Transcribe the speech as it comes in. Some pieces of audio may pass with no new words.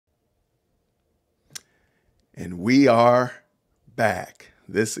And we are back.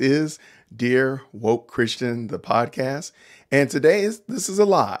 This is Dear Woke Christian, the podcast. And today this is a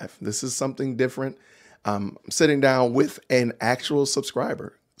live. This is something different. I'm sitting down with an actual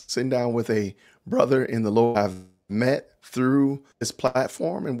subscriber, sitting down with a brother in the Lord I've met through this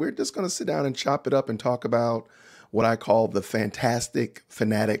platform. And we're just going to sit down and chop it up and talk about what I call the Phantastik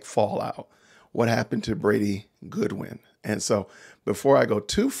Phanatik Phall-out. What happened to Brady Goodwin? And so before I go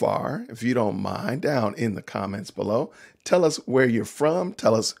too far, if you don't mind, down in the comments below, tell us where you're from,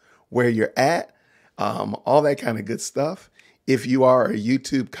 tell us where you're at, all that kind of good stuff. If you are a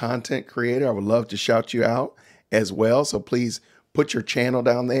YouTube content creator, I would love to shout you out as well. So please put your channel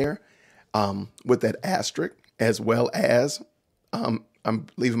down there with that asterisk, as well as I'm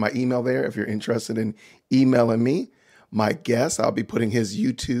leaving my email there if you're interested in emailing me. My guest, I'll be putting his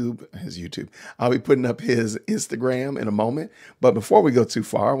YouTube. I'll be putting up his Instagram in a moment. But before we go too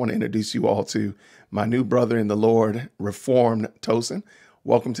far, I want to introduce you all to my new brother in the Lord, ReformedTousen.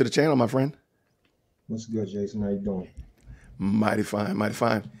 Welcome to the channel, my friend. What's good, Jason? How you doing? Mighty fine, mighty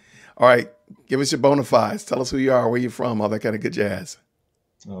fine. All right, give us your bona fides. Tell us who you are, where you're from, all that kind of good jazz.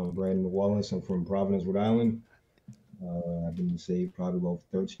 Brandon Wallace. I'm from Providence, Rhode Island. I've been saved probably about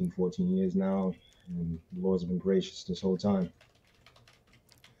 13, 14 years now. And the Lord's been gracious this whole time.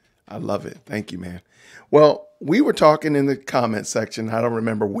 I love it. Thank you, man. Well, we were talking in the comment section. I don't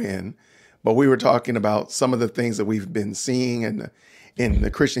remember when, but we were talking about some of the things that we've been seeing in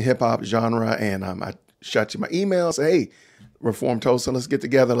the Christian hip hop genre. And I shot you my email, say, hey, ReformedTousen, let's get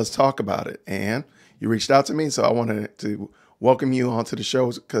together. Let's talk about it. And you reached out to me. So I wanted to welcome you onto the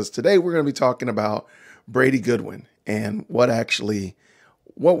show because today we're going to be talking about Brady Goodwin and what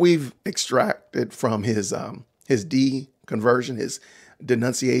we've extracted from his deconversion, his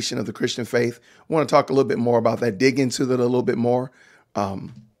denunciation of the Christian faith. I want to talk a little bit more about that, dig into that a little bit more.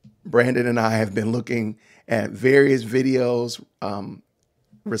 Brandon and I have been looking at various videos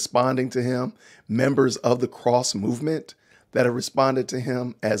responding to him, members of the cross movement that have responded to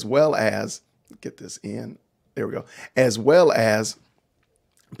him, as well as, get this in, there we go, as well as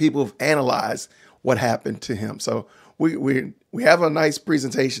people have analyzed what happened to him. So we have a nice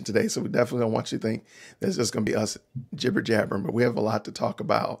presentation today, so we definitely don't want you to think that's just going to be us jibber jabbering, but we have a lot to talk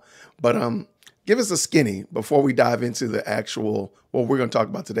about. But give us a skinny before we dive into the actual, what we're going to talk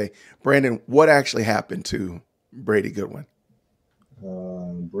about today. Brandon, what actually happened to Brady Goodwin?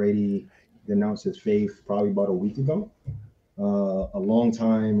 Brady denounced his faith probably about a week ago. A long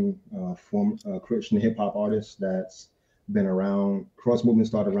time Christian hip hop artist that's been around. Cross movement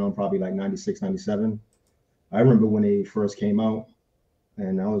started around probably like 96, 97. I remember when they first came out,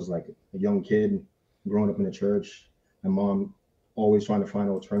 and I was like a young kid growing up in the church. My mom always trying to find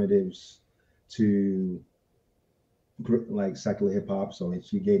alternatives to like secular hip hop, so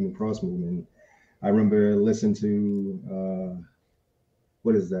she gave me cross movement. I remember listening to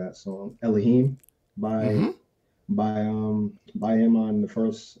what is that song, Elohim by him on the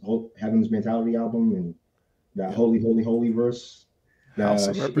first Heaven's Mentality album, and that Holy Holy Holy verse. House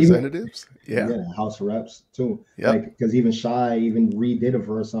of Representatives, yeah, House of Reps too. Yeah, like because even Shy even redid a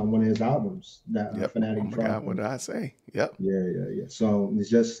verse on one of his albums. That Phanatik. Oh my God, what did I say? Yep. Yeah. So it's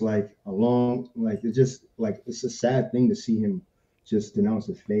just like it's a sad thing to see him just denounce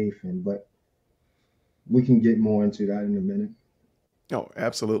his faith, but we can get more into that in a minute. Oh,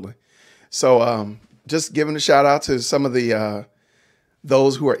 absolutely. So just giving a shout out to some of the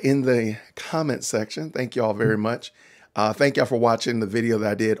those who are in the comment section. Thank you all very much. Thank y'all for watching the video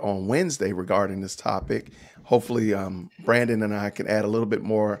that I did on Wednesday regarding this topic. Hopefully, Brandon and I can add a little bit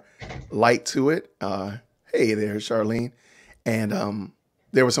more light to it. Hey there, Charlene. And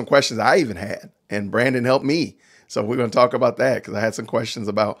there were some questions I even had, and Brandon helped me. So we're going to talk about that because I had some questions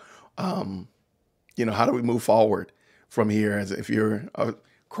about, how do we move forward from here as if you're a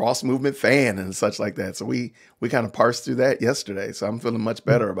cross movement fan and such like that. So we kind of parsed through that yesterday. So I'm feeling much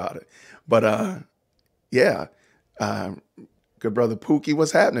better about it. But yeah. Good brother Pookie,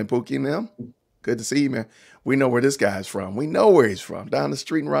 what's happening, Pookie and them? Good to see you, man. We know where this guy's from. We know where he's from. Down the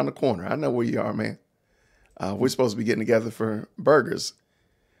street and around the corner. I know where you are, man. We're supposed to be getting together for burgers.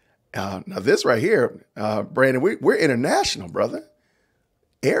 Now this right here, Brandon, we're international, brother.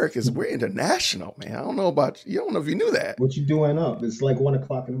 We're international, man. I don't know about you. I don't know if you knew that. What you doing up? It's like 1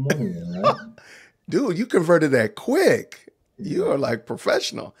 o'clock in the morning, right? Dude, you converted that quick. You are like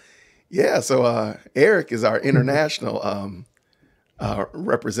professional. Yeah, so Eric is our international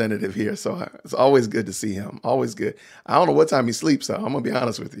representative here, so it's always good to see him. Always good. I don't know what time he sleeps, so I'm gonna be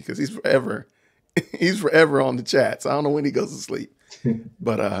honest with you, because he's forever on the chat. So I don't know when he goes to sleep.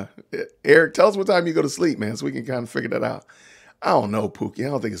 But Eric, tell us what time you go to sleep, man, so we can kind of figure that out. I don't know, Pookie. I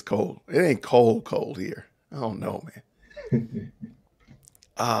don't think it's cold. It ain't cold here. I don't know, man.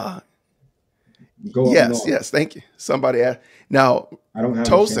 Uh Go up yes, north. yes, thank you. Somebody asked. Now, I don't have a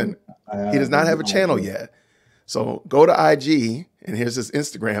Tosin, channel. I he does have not have a channel IG. yet. So go to IG and here's his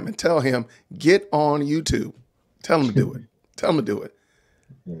Instagram and tell him, get on YouTube. Tell him to do it. Tell him to do it.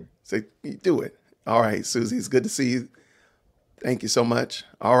 Yeah. Say, do it. All right, Susie, it's good to see you. Thank you so much.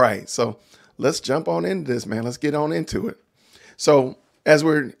 All right, so let's jump on into this, man. Let's get on into it. So as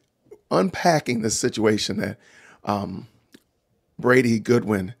we're unpacking this situation that Brady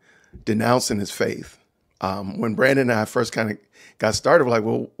Goodwin denouncing his faith, when Brandon and I first kind of got started, we're like,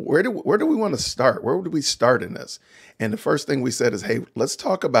 well, where do we want to start? Where would we start in this? And the first thing we said is, hey, let's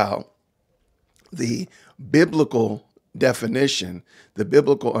talk about the biblical definition, the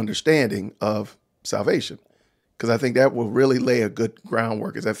biblical understanding of salvation, because I think that will really lay a good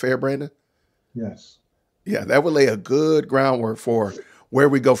groundwork. Is that fair, Brandon? Yes. Yeah, that would lay a good groundwork for where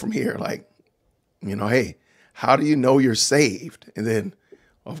we go from here. Like, hey, how do you know you're saved? And then,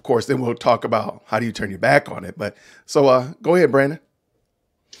 of course, then we'll talk about how do you turn your back on it. But so go ahead, Brandon.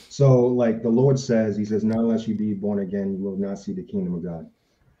 So, like the Lord says, He says, "Not unless you be born again, you will not see the kingdom of God."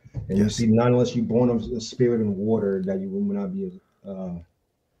 And you Yes. see, not unless you're born of the Spirit and water, that you will not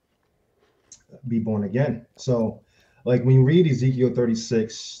be born again. So, like when you read Ezekiel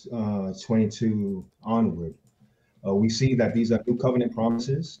 36, 22 onward, we see that these are new covenant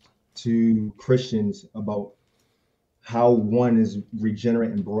promises to Christians about how one is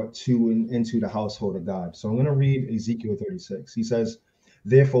regenerate and brought to and into the household of God. So I'm going to read Ezekiel 36. He says,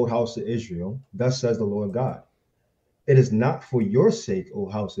 "Therefore, house of Israel, thus says the Lord God, it is not for your sake, O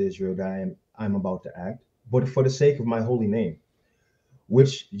house of Israel, that I'm about to act, but for the sake of my holy name,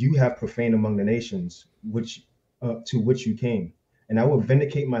 which you have profaned among the nations, which to which you came. And I will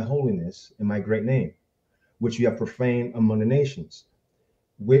vindicate my holiness and my great name, which you have profaned among the nations,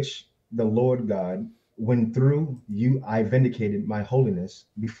 which the Lord God, when through you I vindicated my holiness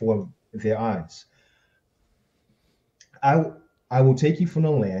before their eyes. I I will take you from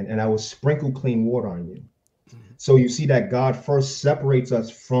the land and I will sprinkle clean water on you." So you see that God first separates us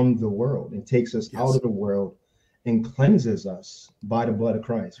from the world and takes us out Yes. of the world and cleanses us by the blood of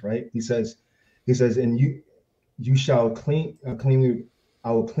Christ, right? He says, "And you shall clean you.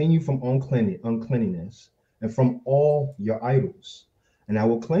 I will clean you from uncleanness and from all your idols, and I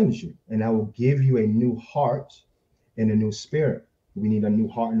will cleanse you, and I will give you a new heart and a new spirit." We need a new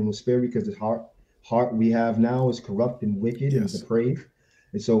heart and a new spirit because the heart we have now is corrupt and wicked and Yes. depraved,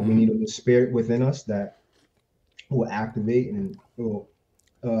 and so we Mm-hmm. need a new spirit within us that will activate and will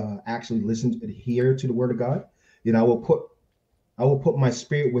actually listen, adhere to the word of God. Then I will put my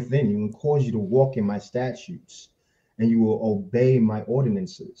spirit within you and cause you to walk in my statutes, and you will obey my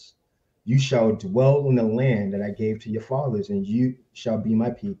ordinances. You shall dwell in the land that I gave to your fathers, and you shall be my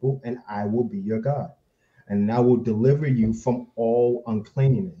people, and I will be your God. And I will deliver you from all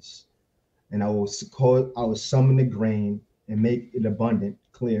uncleanness, and I will summon the grain and make it abundant,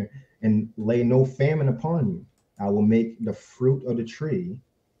 clear, and lay no famine upon you. I will make the fruit of the tree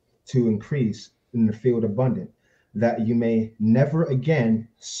to increase in the field abundant, that you may never again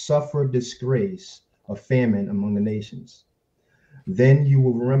suffer disgrace of famine among the nations. Then you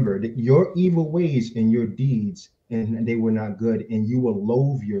will remember that your evil ways and your deeds, and they were not good, and you will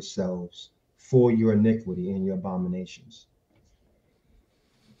loathe yourselves for your iniquity and your abominations.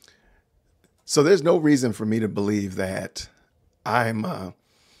 So there's no reason for me to believe that I'm uh,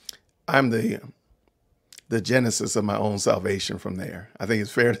 I'm the genesis of my own salvation from there. I think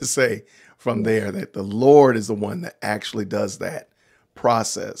it's fair to say from Yes. there that the Lord is the one that actually does that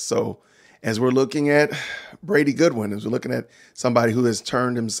process. So as we're looking at Brady Goodwin, as we're looking at somebody who has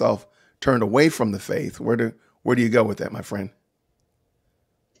turned away from the faith, where do you go with that, my friend?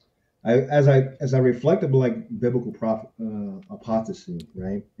 As I reflect about like biblical apostasy,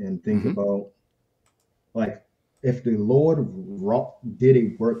 right, and think Mm-hmm. about like if the Lord did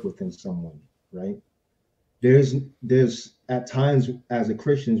a work within someone, right? There's at times as a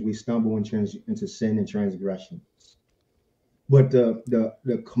Christians we stumble into sin and transgression, but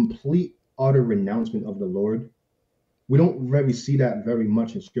the complete utter renouncement of the Lord, we don't really see that very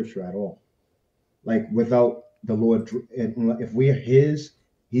much in Scripture at all. Like without the Lord, if we're His,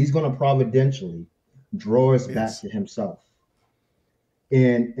 He's gonna providentially draw us back Yes. to Himself.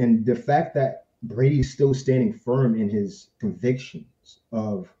 And the fact that Brady's still standing firm in his convictions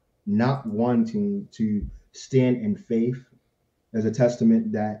of not wanting to stand in faith as a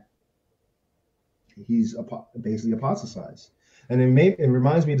testament that he's basically apostatized. And it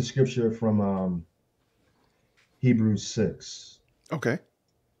reminds me of the scripture from Hebrews 6. Okay.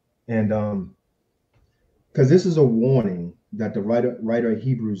 And because this is a warning that the writer of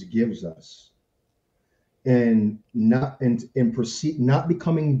Hebrews gives us. and not proceed, not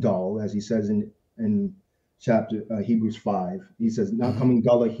becoming dull, as he says in chapter Hebrews 5. He says, not Hmm. coming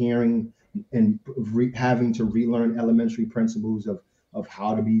dull of hearing and having to relearn elementary principles of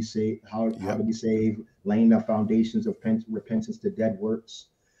how to be saved, how to Yep. be saved, laying the foundations of repentance to dead works,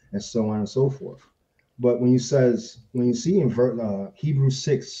 and so on and so forth. But when you see in Hebrews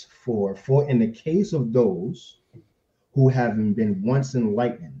 6:4, for in the case of those who having been once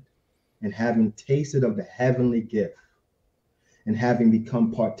enlightened and having tasted of the heavenly gift and having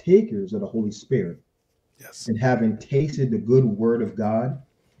become partakers of the Holy Spirit Yes. and having tasted the good word of God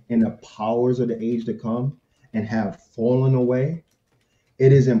and the powers of the age to come and have fallen away,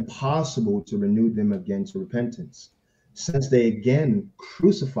 it is impossible to renew them again to repentance, since they again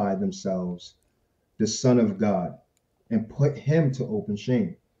crucified themselves, the Son of God, and put him to open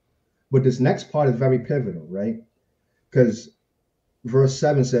shame. But this next part is very pivotal, right? Because verse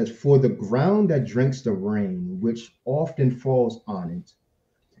 7 says, for the ground that drinks the rain, which often falls on it,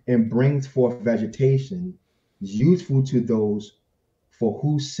 and brings forth vegetation, is useful to those for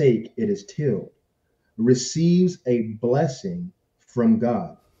whose sake it is tilled, receives a blessing from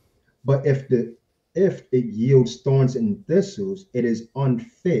God. But if it yields thorns and thistles, it is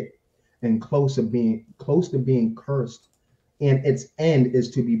unfit and close to being cursed, and its end is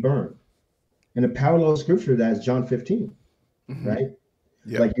to be burned. And the parallel scripture that is John 15, Hmm. right?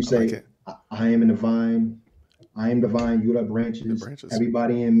 Yep. Like you I like say, it. I am in the vine, I am the vine, you are the The branches, branches.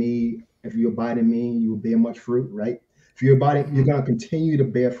 everybody in me. If you abide in me, you will bear much fruit, right? If you abide, you're Hmm. going to continue to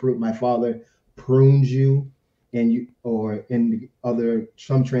bear fruit. My Father prunes you, and you, or in the other,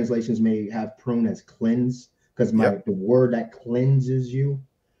 some translations may have prune as cleanse, because Yep. the word that cleanses you.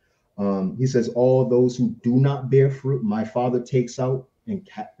 He says, all those who do not bear fruit, my Father takes out and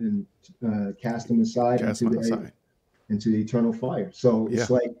cast them aside Cast them aside. into the eternal fire. So Yeah. it's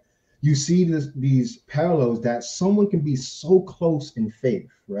like you see these parallels that someone can be so close in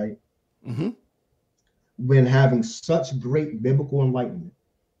faith, right? Hmm. When having such great biblical enlightenment,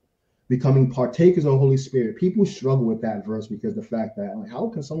 becoming partakers of the Holy Spirit. People struggle with that verse because the fact that, like, how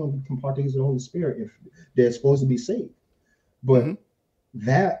can someone become partakers of the Holy Spirit if they're supposed to be saved? Hmm. But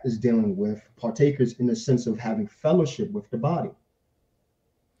that is dealing with partakers in the sense of having fellowship with the body.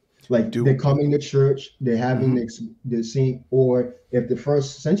 Like they're Do. coming to church, they're having Hmm. this, they're seeing, or if the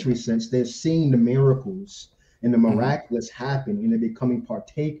first century sense, they're seeing the miracles and the Hmm. miraculous happen, and they're becoming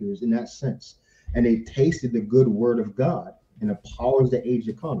partakers in that sense. And they tasted the good word of God and the powers of the age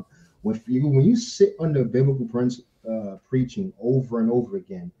to come. When you sit under biblical preaching over and over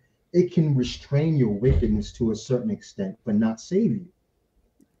again, it can restrain your wickedness to a certain extent, but not save you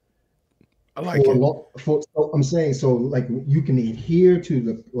I like for it. long for so I'm saying, so like you can adhere to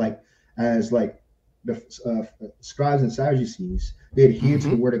the, like, as like the scribes and Sadducees, they adhere to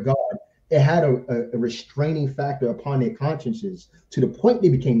the Hmm. word of God. It had a restraining factor upon their consciences to the point they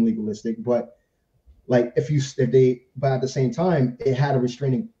became legalistic. But like if they but at the same time it had a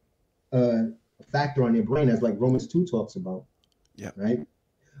restraining uh factor on their brain, as like Romans 2 talks about, Yep. right?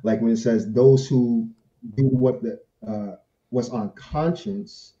 Like when it says those who do what's on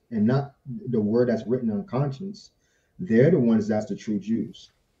conscience and not the word that's written on conscience, they're the ones that's the true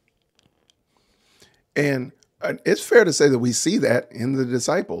Jews. And it's fair to say that we see that in the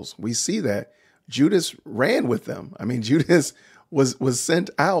disciples. We see that Judas ran with them. I mean, Judas was sent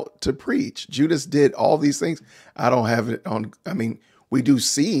out to preach. Judas did all these things. I don't have it on. I mean, we do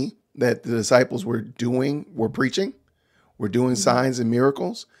see that the disciples were preaching, were doing Mhm. signs and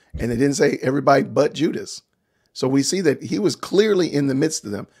miracles, and it didn't say everybody but Judas. So we see that he was clearly in the midst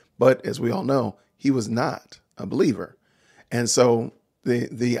of them. But as we all know, he was not a believer. And so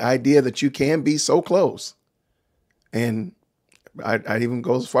the idea that you can be so close, and I'd even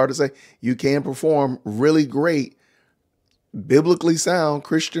go as far to say you can perform really great, biblically sound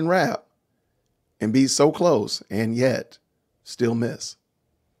Christian rap and be so close and yet still miss.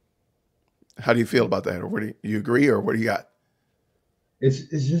 How do you feel Yeah. about that? Or do you agree, or what do you got? It's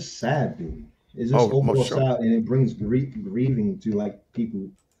just sad, dude. It's just Oh, most overall sure. sad, and it brings grieving to like people,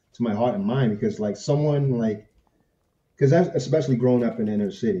 to my heart and mind, because like someone like, because that's especially growing up in the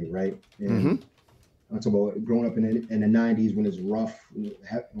inner city, right? Mm-hmm. And I'm talking about growing up in the '90s when it's rough,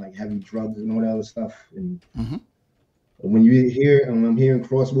 like heavy drugs and all that other stuff. And Mm-hmm. when I'm hearing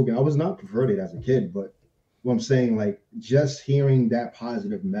cross moving, I was not converted as a kid, but what I'm saying, like just hearing that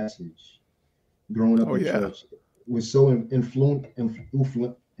positive message growing up Oh in yeah. church was so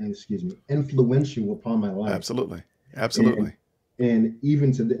influential upon my life. Absolutely. And Absolutely.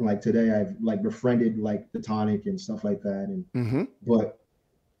 even to like today, I've like befriended like the tonic and stuff like that. And Mm-hmm. but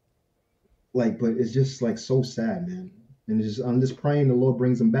but it's just like so sad, man. And I'm just praying the Lord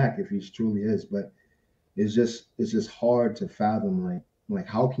brings him back if he truly is. But it's just hard to fathom, like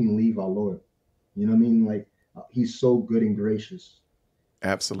how can you leave our Lord? You know what I mean? Like he's so good and gracious.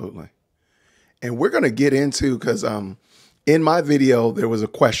 Absolutely. And we're going to get into, because in my video, there was a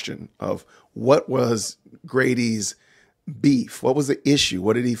question of what was Grady's beef? What was the issue?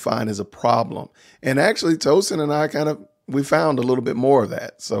 What did he find as a problem? And actually, Tosin and I we found a little bit more of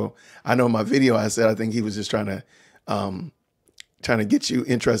that. So I know in my video, I said, I think he was just trying to get you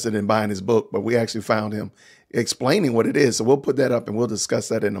interested in buying his book, but we actually found him explaining what it is. So we'll put that up and we'll discuss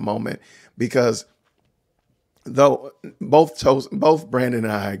that in a moment, because though both Brandon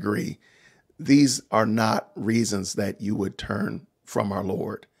and I agree, these are not reasons that you would turn from our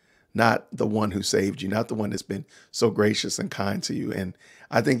Lord, not the one who saved you, not the one that's been so gracious and kind to you. And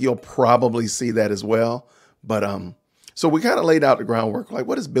I think you'll probably see that as well. But so we kind of laid out the groundwork, like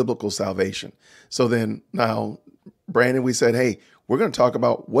what is biblical salvation? So then now, Brandon, we said, hey, we're going to talk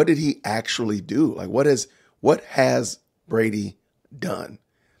about what did he actually do? Like what has Brady done?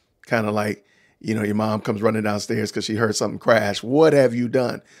 Kind of like, your mom comes running downstairs because she heard something crash. What have you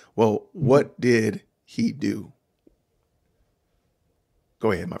done? Well, what did he do?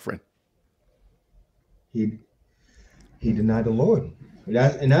 Go ahead, my friend. He denied the Lord.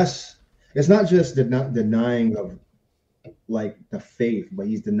 That's it's not just denying of like the faith, but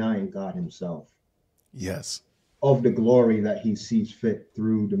he's denying God himself. Yes. Of the glory that he sees fit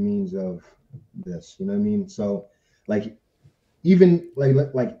through the means of this. You know what I mean? So like even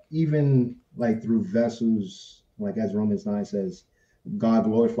through vessels, like as Romans 9 says, God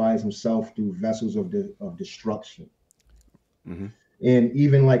glorifies himself through vessels of destruction. Mm-hmm. And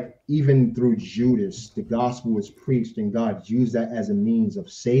even through Judas, the gospel was preached and God used that as a means of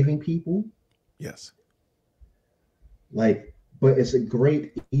saving people. Yes. But it's a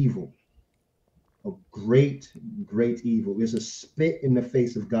great evil. A great, great evil. It's a spit in the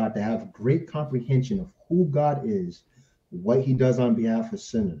face of God to have great comprehension of who God is, what he does on behalf of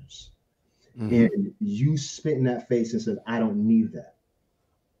sinners. Mm-hmm. And you spit in that face and said, I don't need that.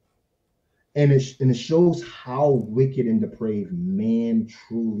 And it shows how wicked and depraved man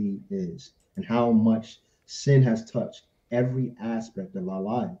truly is, and how much sin has touched every aspect of our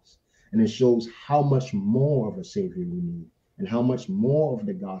lives. And it shows how much more of a savior we need, and how much more of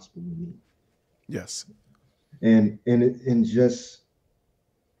the gospel we need. Yes. And just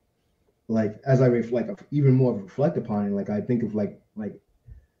like as I reflect, even more reflect upon it, like I think of like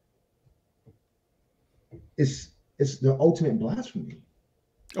it's the ultimate blasphemy.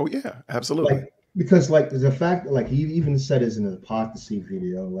 Oh yeah, absolutely. Because the fact that he even said this in the Phantastik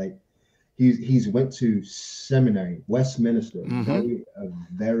video, like he's went to seminary, Westminster, mm-hmm. a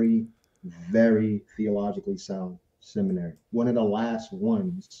very, very theologically sound seminary, one of the last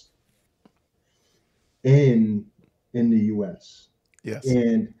ones in the U.S. Yes.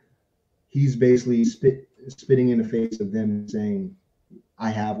 And he's basically spitting in the face of them, saying, I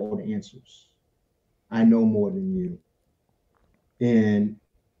have all the answers. I know more than you. And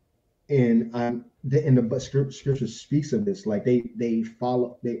the scripture speaks of this, like they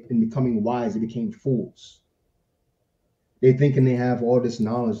in becoming wise, they became fools. They thinking they have all this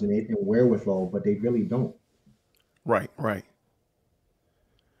knowledge and wherewithal, but they really don't. Right.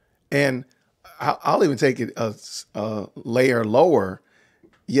 And I'll even take it a layer lower.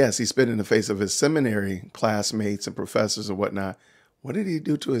 Yes, he spit in the face of his seminary classmates and professors and whatnot. What did he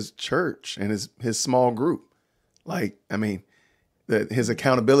do to his church and his small group? Like, I mean, his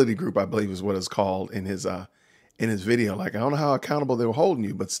accountability group, I believe, is what it's called in his video. Like, I don't know how accountable they were holding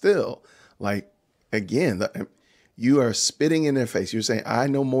you, but still, like, again, you are spitting in their face. You're saying, I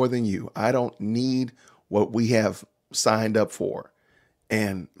know more than you. I don't need what we have signed up for.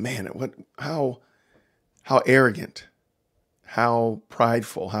 And man, how arrogant, how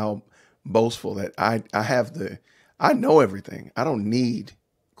prideful, how boastful that I know everything. I don't need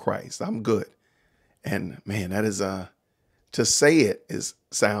Christ. I'm good. And man, that is to say it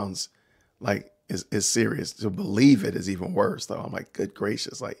sounds like is serious. To believe it is even worse, though. I'm like, good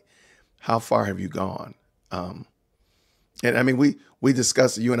gracious, like how far have you gone? And I mean, we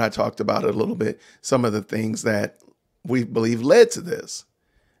discussed, you and I talked about it a little bit, some of the things that we believe led to this.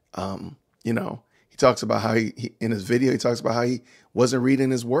 He talks about how he in his video, he talks about how he wasn't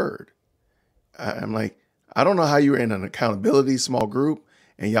reading his word. I'm like, I don't know how you were in an accountability small group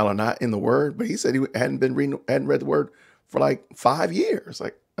and y'all are not in the word, but he said he hadn't read the word for like 5 years.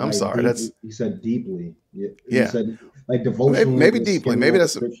 Like, I'm sorry. He said deeply. Yeah. He said like devotionally. Maybe deeply. Maybe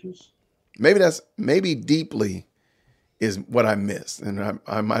deeply is what I missed. And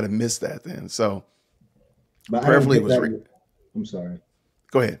I might've missed that then. So but prayerfully was I'm sorry.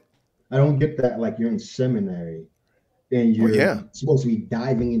 Go ahead. I don't get that. Like you're in seminary and you're supposed to be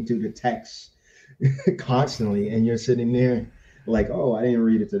diving into the text constantly, and you're sitting there like, oh, I didn't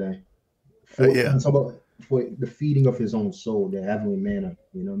read it today. Yeah. I'm talking about for the feeding of his own soul, the heavenly manna.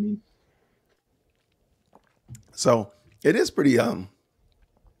 You know what I mean? So it is pretty. Wait,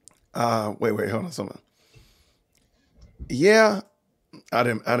 hold on, someone. Yeah, I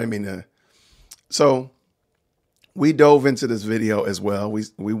didn't mean to. So we dove into this video as well.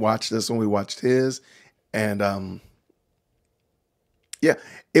 We watched this one. We watched his, and yeah,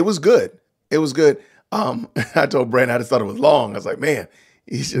 it was good. It was good. I told Brandon I just thought it was long. I was like, man,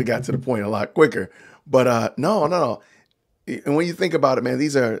 he should have got to the point a lot quicker. But no. And when you think about it, man,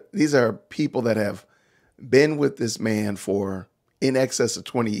 these are people that have been with this man for in excess of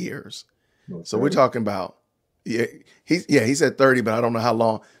 20 years. No, So we're talking about, he said 30, but I don't know how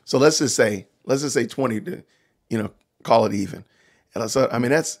long. So let's just say 20 to, call it even. And so, I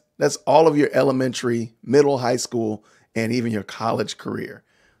mean, that's all of your elementary, middle, high school, and even your college career.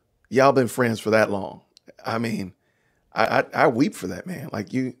 Y'all been friends for that long. I mean, I weep for that, man. Like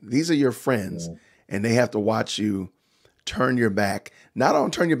these are your friends, Yeah. and they have to watch you turn your back,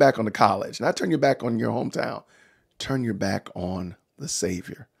 turn your back on the college, not turn your back on your hometown, turn your back on the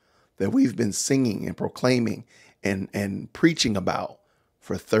Savior that we've been singing and proclaiming and preaching about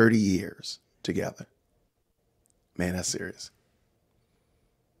for 30 years together. Man, that's serious.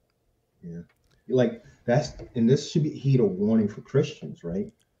 Yeah. Like and this should be heed a warning for Christians,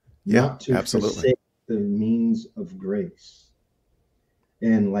 right? Yeah, Not to absolutely. forsake the means of grace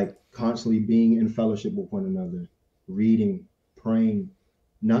and like constantly being in fellowship with one another, reading, praying,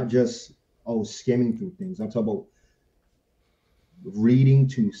 not just skimming through things. I'm talking about reading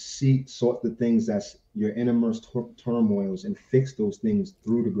to sort the things that's your innermost turmoils and fix those things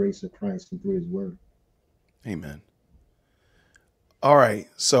through the grace of Christ and through His Word. Amen. All right.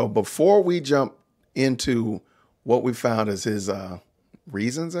 So before we jump into what we found as his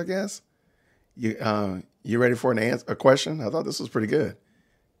reasons, I guess you ready for a question? I thought this was pretty good.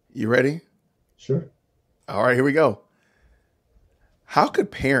 You ready? Sure. All right, here we go. How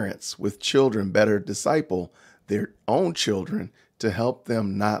could parents with children better disciple their own children to help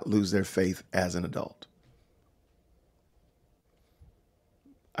them not lose their faith as an adult?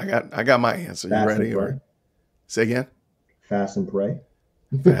 I got my answer. You Fast and ready? pray. Or say again? Fast and pray.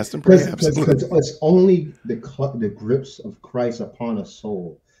 Fast and pray. Because Absolutely. it's only the grips of Christ upon a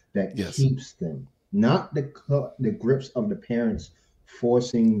soul that Yes. keeps them, not the grips of the parents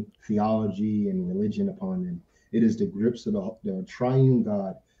forcing theology and religion upon them. It is the grips of the triune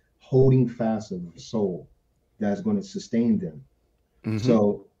God holding fast of the soul that's going to sustain them. Mm-hmm.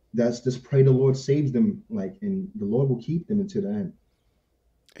 So that's just pray the Lord saves them, and the Lord will keep them until the end.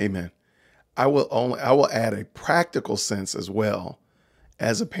 Amen. I will add a practical sense as well.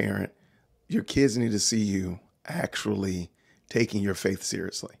 As a parent, your kids need to see you actually taking your faith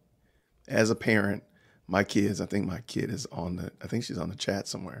seriously. As a parent, I think my kid is I think she's on the chat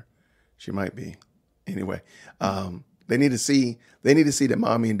somewhere. She might be. Anyway, they need to see that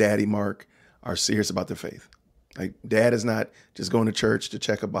mommy and daddy Mark are serious about their faith. Like dad is not just going to church to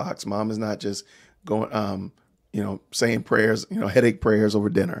check a box. Mom is not just going, saying prayers, headache prayers over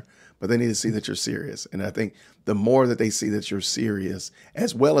dinner, but they need to see that you're serious. And I think the more that they see that you're serious,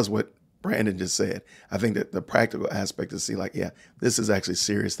 as well as what Brandon just said, I think that the practical aspect is see like, yeah, this is actually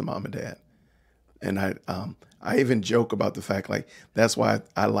serious to mom and dad. And I even joke about the fact, like, that's why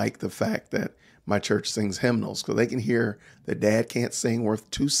I like the fact that my church sings hymnals, because they can hear that dad can't sing worth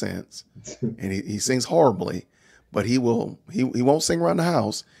 2 cents and he sings horribly, but he won't sing around the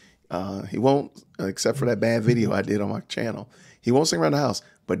house. He won't, except for that bad video I did on my channel. He won't sing around the house,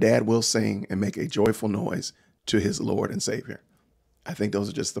 but dad will sing and make a joyful noise to his Lord and Savior. I think those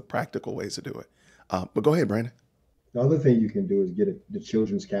are just the practical ways to do it. But go ahead, Brandon. The other thing you can do is get the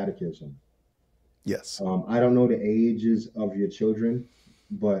children's catechism. Yes. I don't know the ages of your children,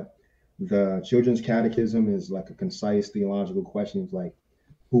 but the children's catechism is like a concise theological question. It's like,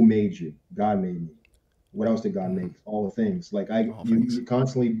 who made you? God made me. What else did God make? All the things. Like All things. you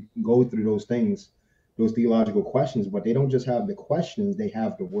constantly go through those things, those theological questions, but they don't just have the questions; they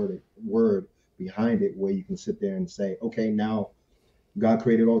have the word behind it, where you can sit there and say, okay, now God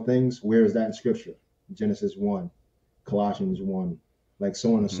created all things. Where is that in Scripture? Genesis 1, Colossians 1, like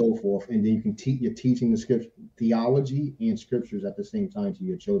so on and so forth. And then you can you're teaching the scripture, theology and scriptures at the same time to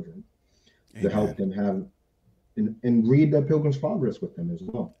your children to help them have and read the Pilgrim's Progress with them as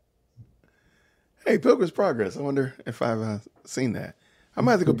well. Hey, Pilgrim's Progress. I wonder if I've seen that. I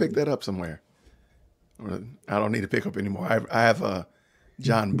might have to go pick that up somewhere. I don't need to pick up anymore. I have a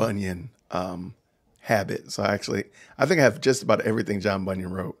John Bunyan habit. So I think I have just about everything John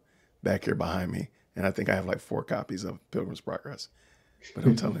Bunyan wrote back here behind me. And I think I have like 4 copies of Pilgrim's Progress. But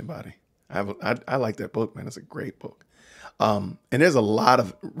don't tell anybody. I like that book, man. It's a great book. And there's a lot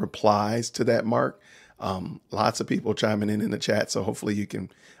of replies to that, Mark. Lots of people chiming in the chat. So hopefully you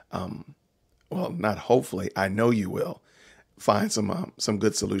can, well, not hopefully, I know you will find some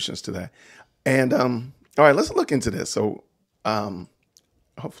good solutions to that. And all right, let's look into this. So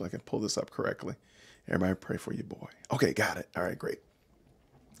hopefully I can pull this up correctly. Everybody pray for your boy. Okay, got it. All right, great.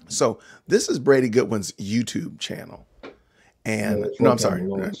 So this is Brady Goodwin's YouTube channel. And no, I'm sorry.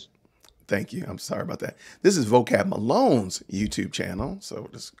 Thank you. I'm sorry about that. This is Vocab Malone's YouTube channel. So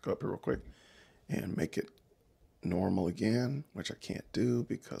just go up here real quick and make it normal again, which I can't do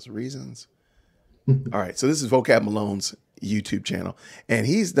because reasons. All right. So this is Vocab Malone's YouTube channel. And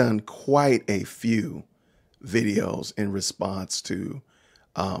he's done quite a few videos in response to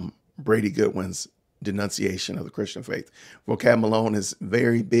Brady Goodwin's denunciation of the Christian faith. Vocab Malone is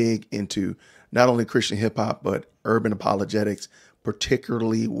very big into not only Christian hip hop, but urban apologetics,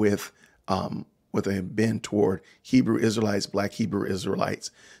 particularly with a bend toward Hebrew Israelites, Black Hebrew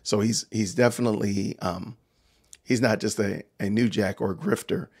Israelites. So he's definitely, he's not just a new jack or a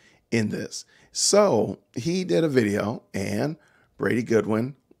grifter in this. So he did a video and Brady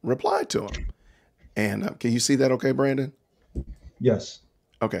Goodwin replied to him. And can you see that okay, Brandon? Yes.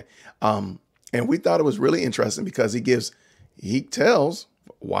 Okay. And we thought it was really interesting because he tells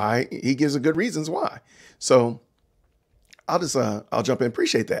why, he gives a good reasons why. So I'll jump in.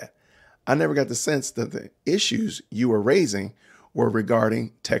 Appreciate that. I never got the sense that the issues you were raising were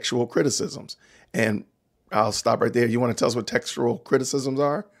regarding textual criticisms. And I'll stop right there. You want to tell us what textual criticisms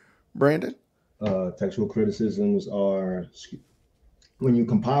are, Brandon? Textual criticisms are when you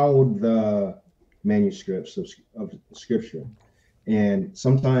compile the manuscripts of scripture, and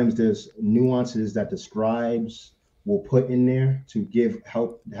sometimes there's nuances that the scribes will put in there to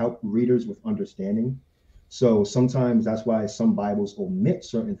help readers with understanding. So sometimes that's why some Bibles omit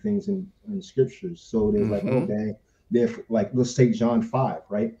certain things in scriptures. So there's like, okay, like let's take John 5,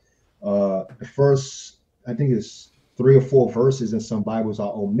 right? The first, I think it's 3 or 4 verses in some Bibles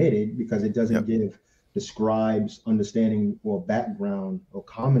are omitted because it doesn't give the scribes understanding or background or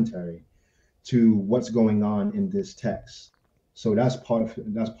commentary to what's going on in this text. So that's part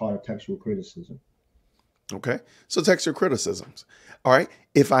of textual criticism. Okay. So textual criticisms. All right.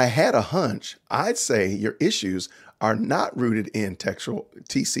 If I had a hunch, I'd say your issues are not rooted in textual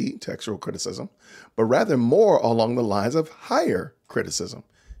criticism, but rather more along the lines of higher criticism.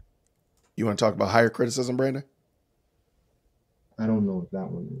 You want to talk about higher criticism, Brandon? I don't know what that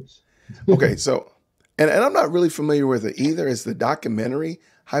one is. Okay. So, and I'm not really familiar with it either. It's the documentary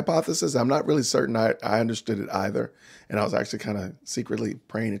hypothesis. I'm not really certain I understood it either. And I was actually kind of secretly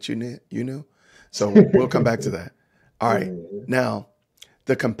praying that you knew. So we'll come back to that. All right. Now,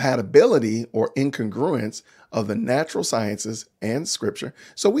 the compatibility or incongruence of the natural sciences and scripture.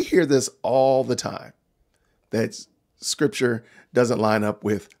 So we hear this all the time, that scripture doesn't line up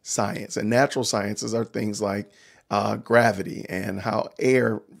with science. And natural sciences are things like gravity and how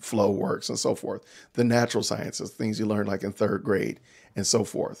air flow works and so forth. The natural sciences, things you learn like in 3rd grade and so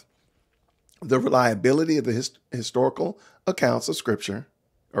forth. The reliability of the historical accounts of scripture,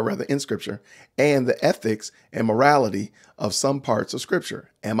 or rather in scripture, and the ethics and morality of some parts of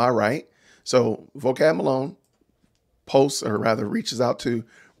scripture. Am I right? So Vocab Malone posts, or rather reaches out to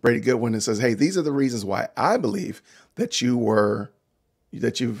Brady Goodwin and says, hey, these are the reasons why I believe that you've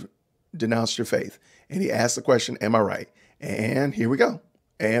denounced your faith. And he asks the question, am I right? And here we go.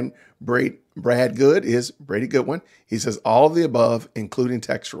 And Brad Good is Brady Goodwin. He says all of the above, including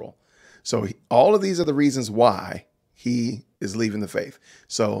textual. So all of these are the reasons why he is leaving the faith.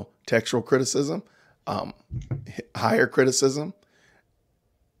 So textual criticism, higher criticism,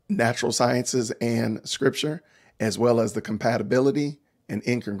 natural sciences and scripture, as well as the compatibility and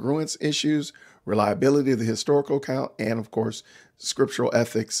incongruence issues, reliability of the historical account, and of course, scriptural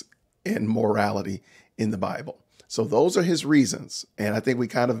ethics and morality in the Bible. So those are his reasons. And I think we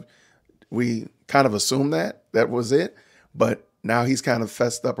kind of assumed that was it, but now he's kind of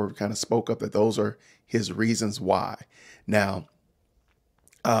fessed up, or kind of spoke up, that those are his reasons why. Now,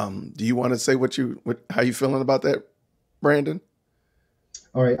 do you want to say how you feeling about that, Brandon?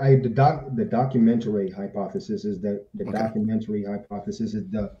 All right. The documentary hypothesis is that documentary hypothesis is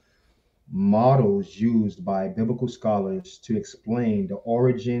the models used by biblical scholars to explain the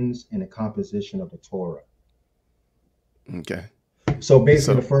origins and the composition of the Torah. Okay. So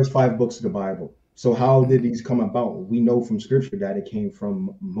basically the first 5 books of the Bible. So how did these come about? We know from scripture that it came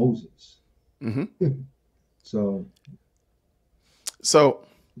from Moses. Mm-hmm. So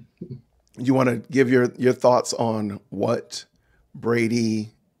you want to give your thoughts on what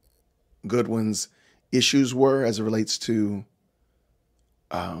Brady Goodwin's issues were as it relates to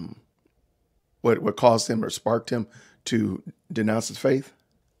what caused him or sparked him to denounce his faith?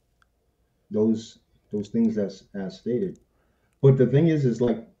 Those things as stated. But the thing is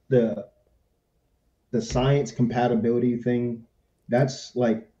like the science compatibility thing, that's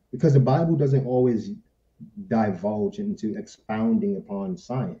like, because the Bible doesn't always divulge into expounding upon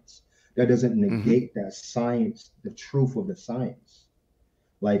science. That doesn't Hmm. negate that science, the truth of the science.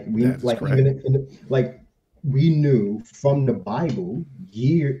 Like we That is like correct. even like we knew from the Bible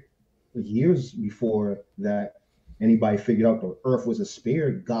years before that anybody figured out the earth was a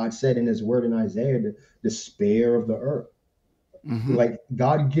sphere. God said in his word in Isaiah, the spare of the earth. Hmm. Like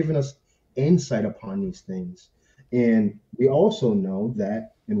God given us insight upon these things. And we also know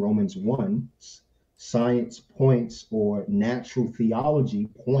that in Romans 1, science points, or natural theology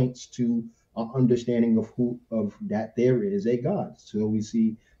points to our understanding of who of that there is a God. So we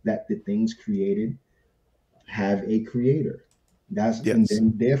see that the things created have a creator. And Yes.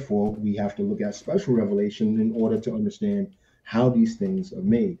 then therefore we have to look at special revelation in order to understand how these things are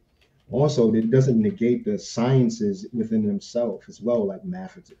made. Also, it doesn't negate the sciences within themselves as well, like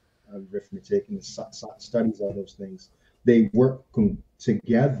math, arithmetic, and the studies of those things. They work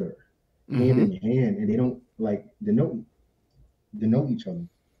together, hand Hmm. in hand, and they don't like denote each other.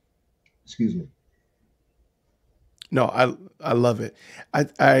 Excuse me. No, I love it.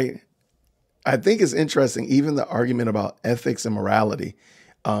 I think it's interesting, even the argument about ethics and morality.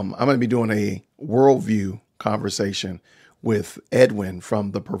 I'm going to be doing a worldview conversation with Edwin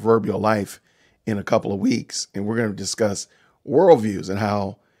from the Proverbial Life in a couple of weeks, and we're going to discuss worldviews and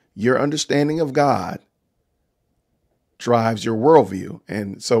how your understanding of God drives your worldview.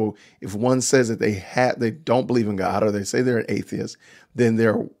 And so, if one says that they don't believe in God, or they say they're an atheist, then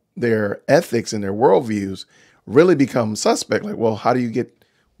their ethics and their worldviews really become suspect. Like, well, how do you get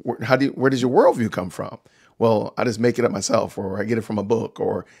where does your worldview come from? Well, I just make it up myself, or I get it from a book,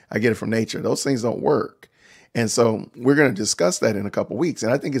 or I get it from nature. Those things don't work. And so we're going to discuss that in a couple of weeks.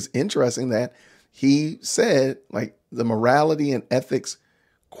 And I think it's interesting that he said, like, the morality and ethics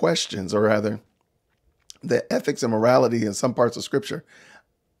questions, or rather the ethics and morality in some parts of scripture.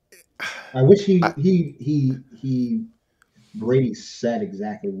 I wish I, he Brady said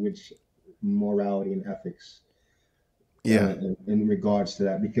exactly which morality and ethics yeah. in regards to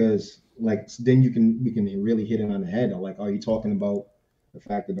that, because like then we can really hit it on the head. Like, are you talking about the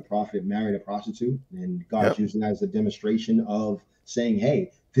fact that the prophet married a prostitute and God's Yep. using that as a demonstration of saying,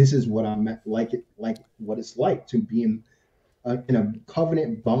 hey, this is what I'm like what it's like to be in a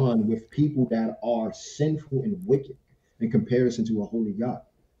covenant bond with people that are sinful and wicked in comparison to a holy God.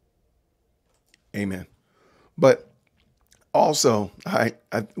 Amen. But also,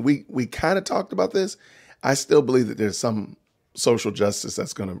 we kind of talked about this. I still believe that there's some social justice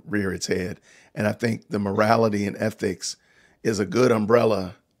that's going to rear its head, and I think the morality and ethics is a good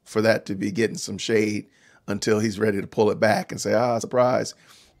umbrella for that to be getting some shade until he's ready to pull it back and say, "Ah, surprise,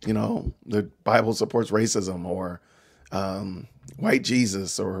 the Bible supports racism," or white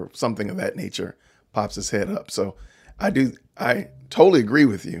Jesus, or something of that nature pops his head up. So I totally agree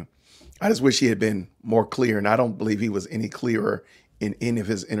with you. I just wish he had been more clear, and I don't believe he was any clearer in any of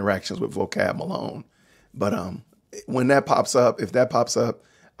his interactions with Vocab Malone. But when that pops up, if that pops up,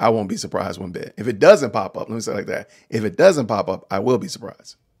 I won't be surprised one bit. If it doesn't pop up, let me say it like that. If it doesn't pop up, I will be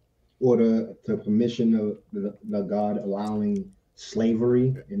surprised. Or the permission of the God allowing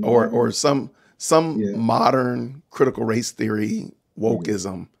slavery in the Or Bible. some Yeah, modern critical race theory yeah.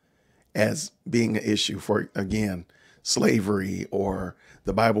 wokeism as being an issue for, again, slavery, or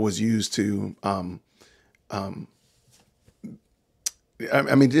the Bible was used to um,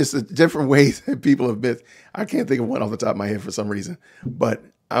 I mean, just the different ways that people have been. I can't think of one off the top of my head for some reason, but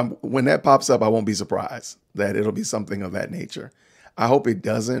when that pops up, I won't be surprised that it'll be something of that nature. I hope it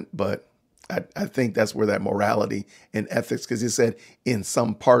doesn't, but I think that's where that morality and ethics, because he said in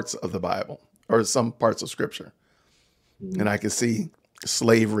some parts of the Bible or some parts of Scripture, and Mhm, I can see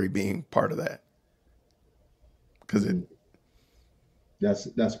slavery being part of that because it mhm.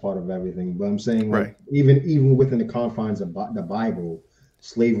 That's part of everything. But I'm saying, like, right. even within the confines of the Bible,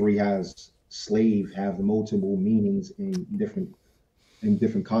 slavery has slave have multiple meanings in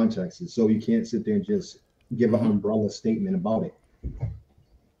different contexts. So you can't sit there and just give an Hmm. umbrella statement about it.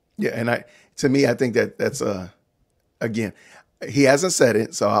 Yeah, and to me, I think that's again, he hasn't said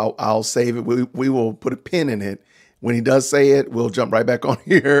it, so I'll save it. We will put a pin in it. When he does say it, we'll jump right back on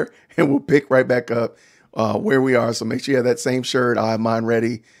here and we'll pick right back up where we are. So make sure you have that same shirt. I'll have mine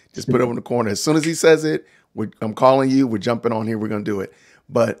ready. Just put it over in the corner. As soon as he says it, I'm calling you. We're jumping on here. We're going to do it.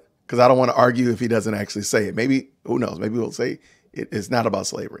 But because I don't want to argue if he doesn't actually say it. Maybe, who knows? Maybe we'll say it's not about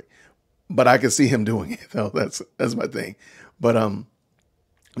slavery. But I can see him doing it, though. That's my thing. But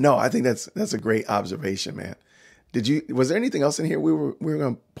No, I think that's a great observation, man. Was there anything else in here we were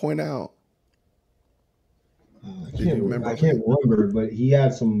going to point out? Did you remember I over can't here? remember, but he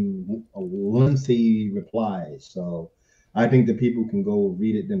had some lengthy replies. So I think the people can go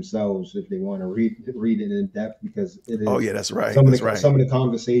read it themselves if they want to read it in depth, because it Oh is yeah, that's right. That's right. some of the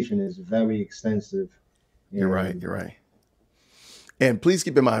conversation is very extensive. You're right. And You're right. And please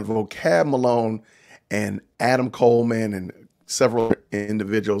keep in mind, Vocab Malone and Adam Coleman and several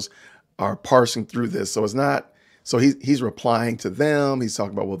individuals are parsing through this. So it's not, so he's replying to them. He's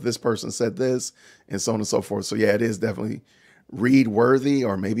talking about, well, this person said this and so on and so forth. So yeah, it is definitely read worthy,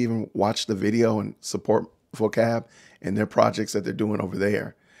 or maybe even watch the video and support Vocab and their projects that they're doing over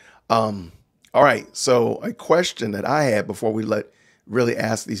there. All right. So a question that I had before we really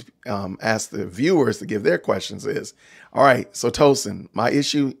ask the viewers to give their questions is, all right. So Tosin, my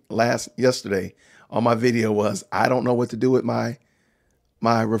issue yesterday on my video was I don't know what to do with my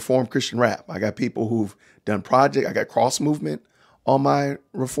Reformed Christian rap. I got people who've done project. I got cross movement on my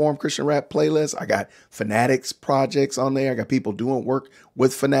Reformed Christian rap playlist. I got Phanatik's projects on there. I got people doing work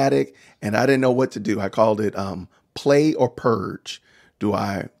with Phanatik, and I didn't know what to do. I called it play or purge. Do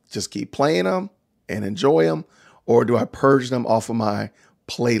I just keep playing them and enjoy them, or do I purge them off of my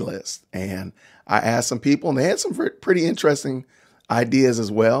playlist? And I asked some people, and they had some pretty interesting ideas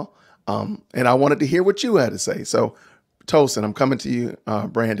as well. And I wanted to hear what you had to say. So, Tosin, I'm coming to you,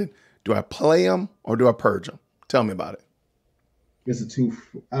 Brandon. Do I play them or do I purge them? Tell me about it.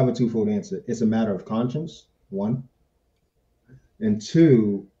 I have a twofold answer. It's a matter of conscience, one, and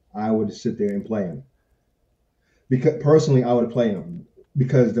two, I would sit there and play them. Because personally, I would play them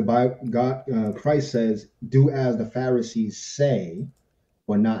because the Bible, Christ says, "Do as the Pharisees say,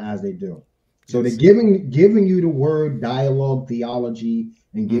 but not as they do." So they're Yes. giving you the word, dialogue, theology,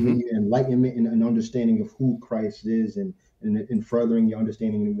 and giving Mm-hmm. you enlightenment and an understanding of who Christ is, and furthering your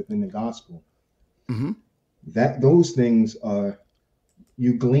understanding within the gospel. Mm-hmm. That those things are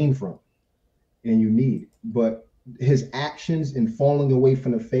you glean from and you need, but his actions in falling away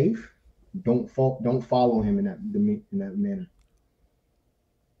from the faith don't follow him in that manner.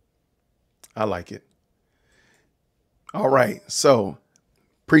 I like it. All right. So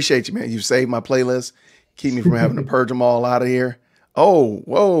appreciate you, man. You saved my playlist. Keep me from having to purge them all out of here. Oh,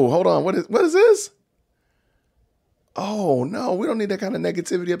 whoa, hold on. What is this? Oh no, we don't need that kind of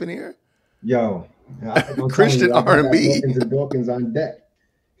negativity up in here. Yo, I'm telling Christian you, I got that R&B. Dawkins and Dawkins on deck.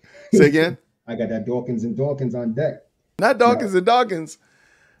 Say again. I got that Dawkins and Dawkins on deck. Not Now, Dawkins and Dawkins.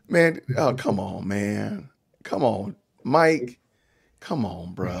 Man, oh, come on, man. Come on, Mike. Come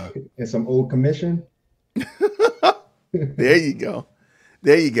on, bruh. and some old commission. There you go.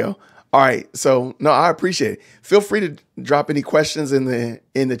 There you go. All right. So no, I appreciate it. Feel free to drop any questions in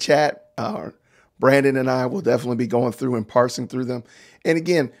the chat. Brandon and I will definitely be going through and parsing through them. And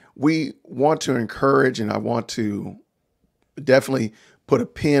again, we want to encourage, and I want to definitely put a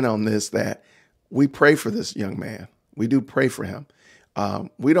pin on this, that we pray for this young man. We do pray for him.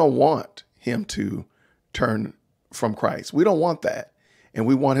 We don't want him to turn from Christ. We don't want that. And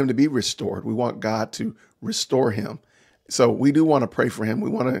we want him to be restored. We want God to restore him. So we do want to pray for him. We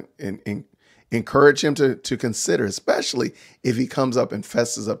want to encourage him to consider, especially if he comes up and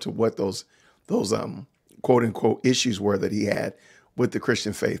fesses up to what those quote unquote issues were that he had with the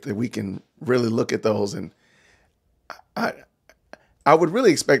Christian faith, that we can really look at those. And I would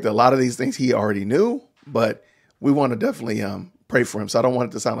really expect that a lot of these things he already knew, but we want to definitely pray for him. So I don't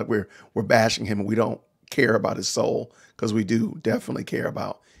want it to sound like we're bashing him and we don't care about his soul, because we do definitely care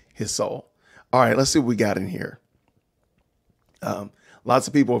about his soul. All right, let's see what we got in here. Lots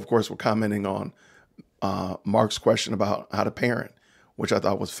of people, of course, were commenting on Mark's question about how to parent, which I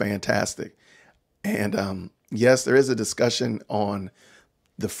thought was fantastic. And yes, there is a discussion on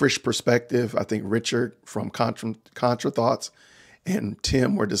the Frisch perspective. I think Richard from Contra Thoughts and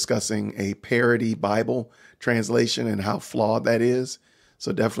Tim were discussing a parody Bible translation and how flawed that is.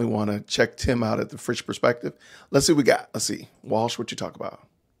 So definitely want to check Tim out at the Frisch perspective. Let's see what we got. Let's see. Walsh, what you talk about?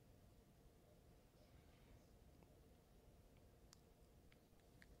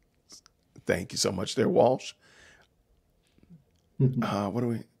 Thank you so much there, Walsh. What do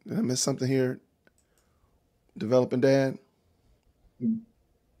we, did I miss something here? Developing Dad?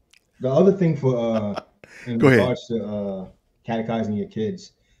 The other thing for in Go ahead. regards to catechizing your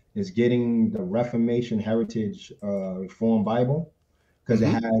kids is getting the Reformation Heritage Reformed Bible, because it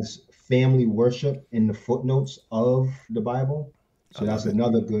Mm-hmm. has family worship in the footnotes of the Bible. I So that's love it.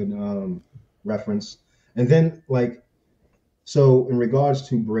 another good reference. And then, like, so in regards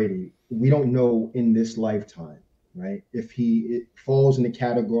to Brady, we don't know in this lifetime, right, if it falls in the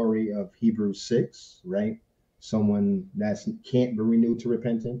category of Hebrews 6, right? someone that can't be renewed to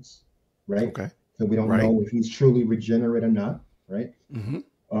repentance, right? Okay. So we don't Right. know if he's truly regenerate or not, right? Mm-hmm.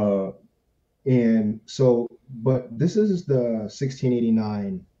 Uh, and so, but this is the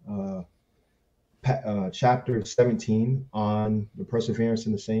 1689 chapter 17 on the perseverance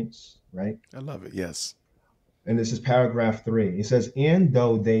in the saints, right? I love it. Yes. And this is paragraph 3. It says, and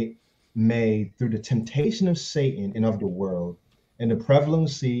though they may, through the temptation of Satan and of the world, and the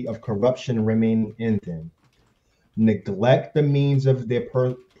prevalency of corruption remaining in them, neglect the means of their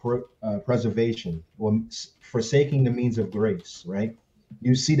preservation, or forsaking the means of grace, right?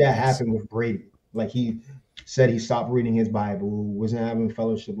 You see that Yes. happen with Brady. Like he said he stopped reading his Bible, wasn't having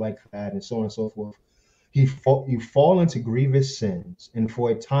fellowship like that, and so on and so forth. You fall into grievous sins, and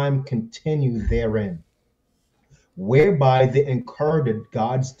for a time continue therein, whereby they incur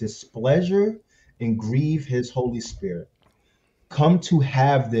God's displeasure and grieve his Holy Spirit, come to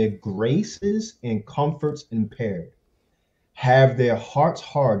have their graces and comforts impaired, have their hearts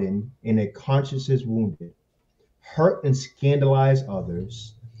hardened and their consciences wounded, hurt and scandalize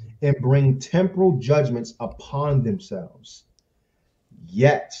others, and bring temporal judgments upon themselves.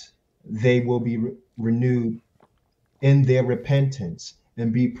 Yet they will be renewed in their repentance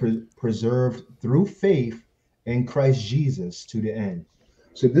and be preserved through faith in Christ Jesus to the end.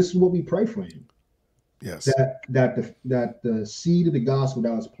 So this is what we pray for him. Yes. That the seed of the gospel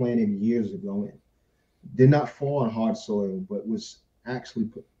that was planted years ago did not fall on hard soil, but was actually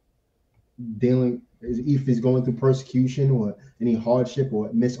dealing, if he's going through persecution or any hardship or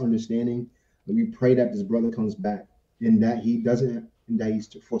misunderstanding, we pray that this brother comes back and that he doesn't, and that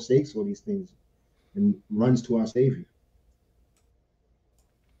he forsakes all these things and runs to our Savior.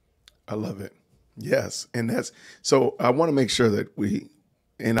 I love it. Yes. And that's so I want to make sure that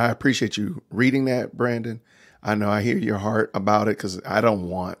and I appreciate you reading that, Brandon. I know I hear your heart about it because I don't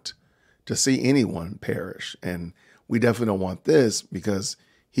want to see anyone perish. And we definitely don't want this because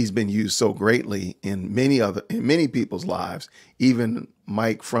he's been used so greatly in many people's lives. Even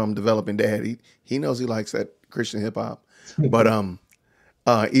Mike from Developing Dad, he knows he likes that Christian hip hop. But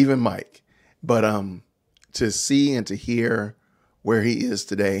even Mike. But to see and to hear where he is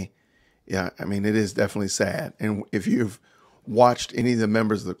today, yeah, I mean, it is definitely sad. And if you've watched any of the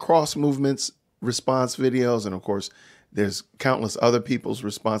members of the cross movements response videos, and of course, there's countless other people's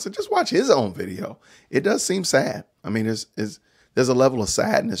response, and just watch his own video, it does seem sad. I mean, there's a level of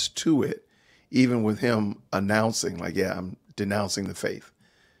sadness to it, even with him announcing, like, yeah, I'm denouncing the faith.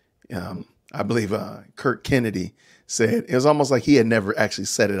 I believe Kirk Kennedy said it was almost like he had never actually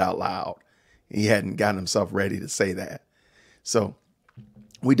said it out loud. He hadn't gotten himself ready to say that. So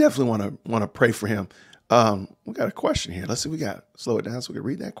we definitely want to pray for him. We got a question here. Let's see. We got slow it down so we can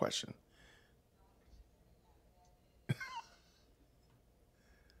read that question.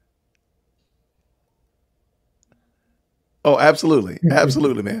 Oh, absolutely,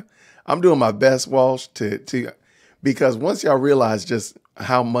 absolutely, man. I'm doing my best, Walsh, to because once y'all realize just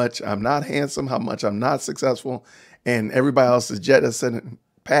how much I'm not handsome, how much I'm not successful, and everybody else is jettisoning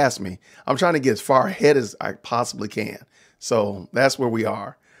past me, I'm trying to get as far ahead as I possibly can. So that's where we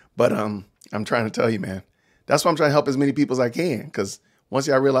are. But I'm trying to tell you, man, that's why I'm trying to help as many people as I can. Because once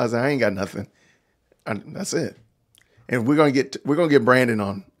y'all realize that I ain't got nothing, that's it. And we're gonna get Brandon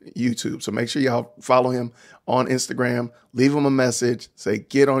on YouTube. So make sure y'all follow him on Instagram. Leave him a message. Say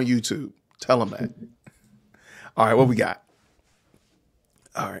get on YouTube. Tell him that. All right, what we got?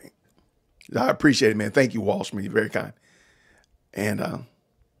 All right, I appreciate it, man. Thank you, Walsh. You're very kind. And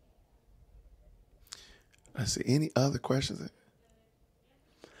let's see, any other questions?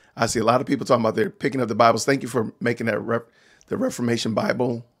 I see a lot of people talking about they're picking up the Bibles. Thank you for making that the Reformation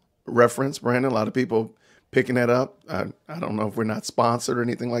Bible reference, Brandon. A lot of people picking that up. I don't know if we're not sponsored or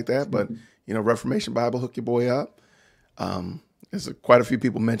anything like that, but Reformation Bible, hook your boy up. There's quite a few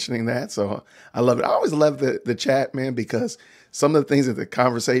people mentioning that, so I love it. I always love the chat, man, because some of the things that the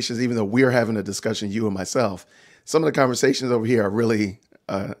conversations, even though we're having a discussion, you and myself, some of the conversations over here are really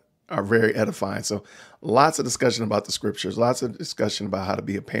are very edifying. So lots of discussion about the scriptures, lots of discussion about how to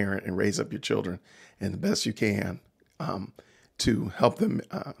be a parent and raise up your children in the best you can to help them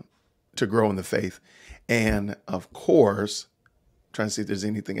to grow in the faith. And of course, trying to see if there's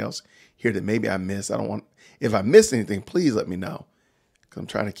anything else here that maybe I missed. If I missed anything, please let me know because I'm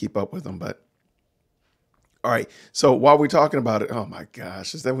trying to keep up with them. But all right. So while we're talking about it, oh my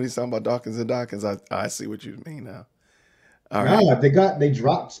gosh, is that when he's talking about Dawkins and Dawkins? I see what you mean now. All right. They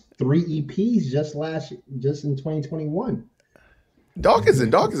dropped 3 EPs just in 2021. Dawkins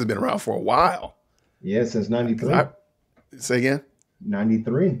and Dawkins has been around for a while. Yeah, since 93. Say again?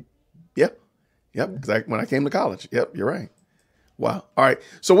 93. Yep. Because when I came to college. Yep, you're right. Wow. All right.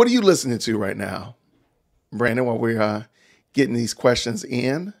 So what are you listening to right now? Brandon, while we're getting these questions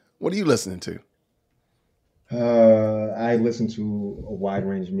in, what are you listening to? I listen to a wide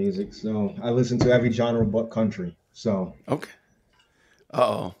range of music, so I listen to every genre but country. So Okay.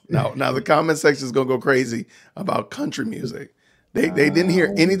 Uh-oh. Now the comment section is gonna go crazy about country music. They didn't hear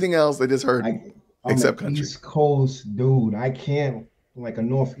um, anything else. They just heard I'm an except country. East Coast dude. I can't like a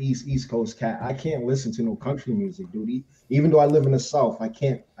Northeast East Coast cat. I can't listen to no country music, dude. Even though I live in the South, I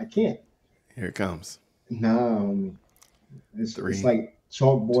can't. I can't. Here it comes. Nah, it's 3, like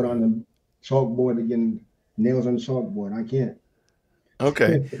chalkboard 2. on the chalkboard again, nails on the chalkboard. I can't.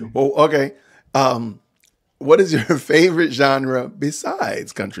 Okay. Well, okay. What is your favorite genre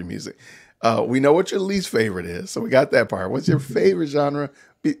besides country music? We know what your least favorite is, so we got that part. What's your favorite genre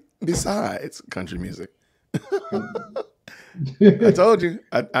besides country music? I told you.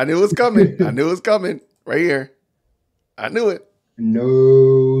 I knew it was coming. I knew it was coming right here. I knew it.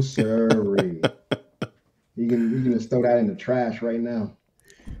 No, sirree. You can just throw that in the trash right now.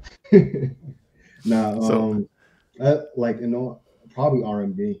 Nah, So, like probably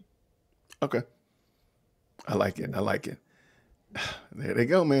R&B. okay. I like it. I like it. There they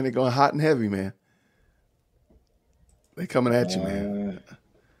go, man. They're going hot and heavy, man. They coming at you, man.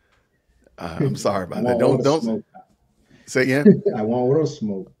 I'm sorry about that. Don't Smoke. say again. I want a little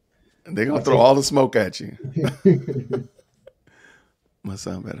smoke. They're gonna throw all the smoke at you. Must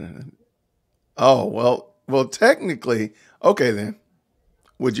sound better. Oh, well, technically, okay then.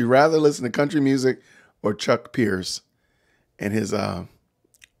 Would you rather listen to country music or Chuck Pierce and his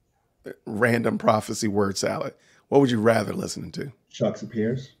random prophecy word salad? What would you rather listen to? Chuck's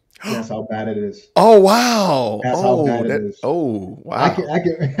Pierce. That's how bad it is. Oh wow! That's how bad it is. Oh wow!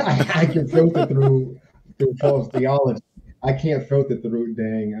 I can filter through false theology. I can't filter through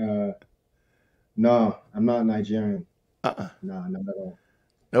dang. No, I'm not Nigerian. No, not at all.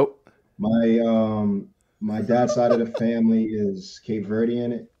 Nope. My dad's side of the family is Cape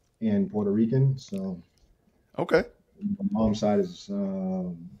Verdean and Puerto Rican. So okay. my mom's side is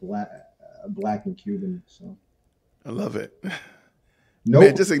black and Cuban. So I love it. Nope.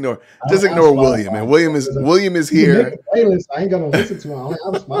 Man, just ignore William. And William is here. Make a playlist. I ain't gonna listen to it. I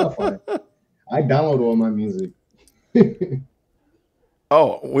have Spotify. I download all my music.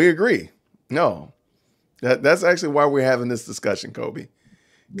 Oh, we agree. No, that's actually why we're having this discussion, Kobe,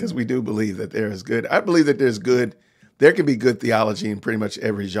 because we do believe that there is good. I believe that there can be good theology in pretty much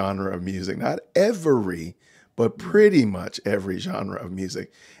every genre of music. Not every, but pretty much every genre of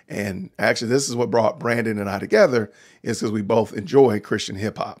music. And actually, this is what brought Brandon and I together, is because we both enjoy Christian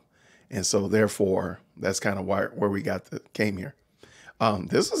hip hop. And so therefore, that's kind of where we came here.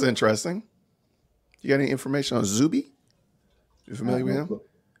 This is interesting. You got any information on Zuby? You familiar with him?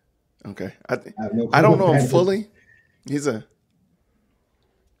 Okay. I don't know him fully. He seems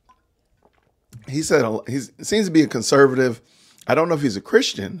to be a conservative. I don't know if he's a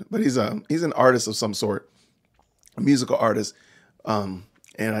Christian, but he's an artist of some sort, a musical artist.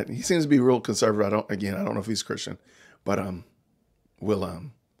 And he seems to be real conservative. I don't know if he's Christian, but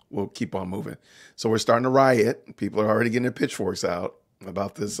we'll keep on moving. So we're starting to riot. People are already getting their pitchforks out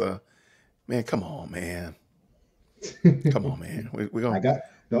about this. Man, come on, man. Come on, man. We're gonna.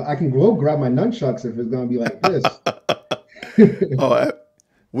 I can go grab my nunchucks if it's gonna be like this.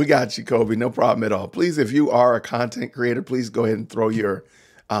 We got you, Kobe. No problem at all. Please, if you are a content creator, please go ahead and throw your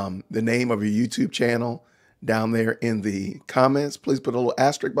the name of your YouTube channel down there in the comments. Please put a little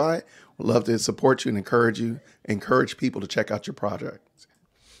asterisk by it. We'd love to support you and encourage people to check out your projects.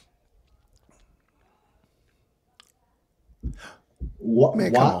 What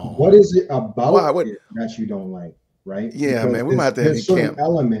is it about it that you don't like, right? Yeah, because man, we might have to have certain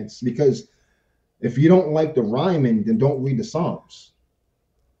elements, because if you don't like the rhyming, then don't read the Psalms.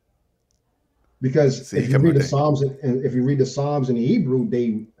 Because if you read the Psalms in Hebrew,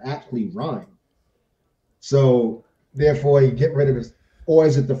 they actually rhyme. So therefore, you get rid of this. Or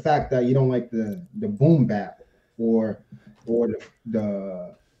is it the fact that you don't like the boom bap or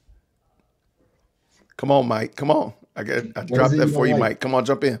the Come on, Mike. Come on. I dropped that for you, Mike. Come on,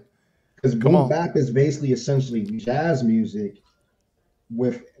 jump in. Because boom bap is basically essentially jazz music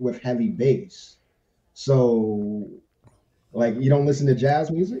with heavy bass. So, like, you don't listen to jazz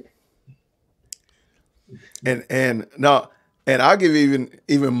music? And I'll give you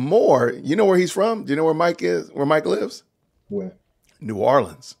even more. You know where he's from? Do you know where Mike is? Where Mike lives? Where? New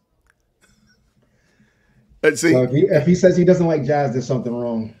Orleans. Let's see. So if he says he doesn't like jazz, there's something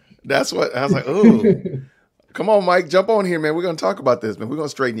wrong. That's what I was like. Oh, come on, Mike, jump on here, man. We're gonna talk about this, man. We're gonna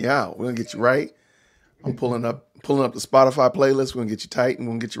straighten you out. We're gonna get you right. I'm pulling up the Spotify playlist. We're gonna get you tight and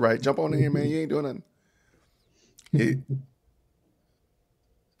we're gonna get you right. Jump on in here, man. You ain't doing nothing.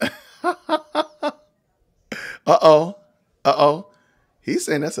 Uh-oh. Uh-oh. He's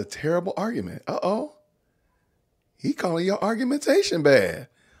saying that's a terrible argument. Uh-oh. He calling your argumentation bad.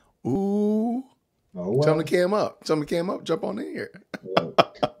 Ooh. Oh, well. Tell him to cam up. Tell him to cam up. Jump on in here. Well.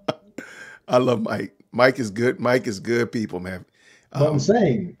 I love Mike. Mike is good. Mike is good people, man. But I'm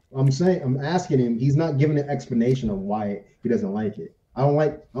asking him. He's not giving an explanation of why he doesn't like it. I don't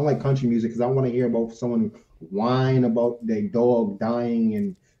like country music because I want to hear about someone whine about their dog dying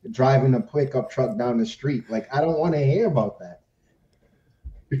and driving a pickup truck down the street. Like, I don't want to hear about that.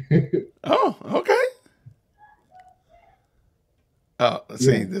 Oh, okay.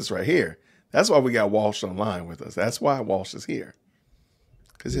 See this right here. That's why we got Walsh online with us. That's why Walsh is here.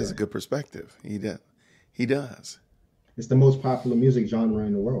 Because he has a good perspective. He does. It's the most popular music genre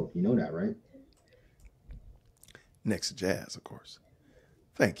in the world. You know that, right? Next to jazz, of course.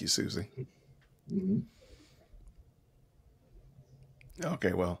 Thank you, Susie. Mm-hmm.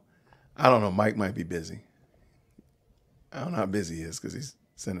 Okay, well, I don't know. Mike might be busy. I don't know how busy he is because he's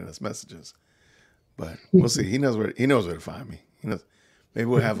sending us messages. But we'll see. He knows where to find me. He knows. Maybe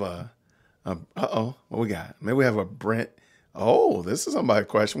we'll have what we got? Maybe we have a Brent. Oh, this is somebody's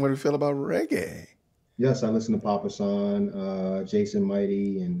question. What do you feel about reggae? Yes, I listen to Papa San, Jason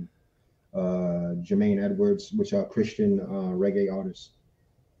Mighty, and Jermaine Edwards, which are Christian reggae artists.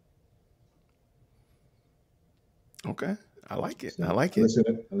 Okay, I like it. So I like it.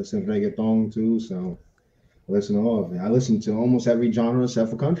 I listen to reggaeton too, so I listen to all of it. I listen to almost every genre except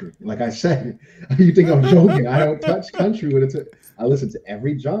for country. Like I said, you think I'm joking? I don't touch country with it. I listen to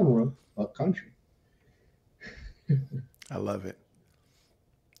every genre of country. I love it.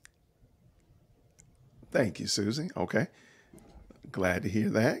 Thank you, Susie. Okay. Glad to hear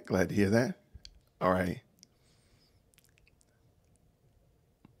that. Glad to hear that. All right.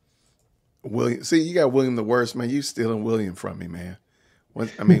 William, see, you got William the Worst, man. You stealing William from me, man.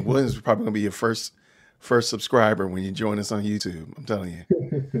 William's probably gonna be your first subscriber when you join us on YouTube. I'm telling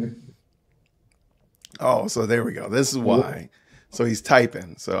you. Oh, so there we go. This is why. So he's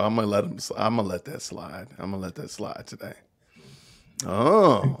typing. So I'm gonna let that slide. I'm gonna let that slide today.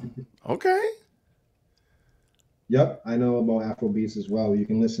 Oh, okay. Yep, I know about Afrobeats as well. You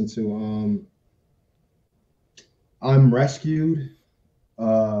can listen to I'm Rescued.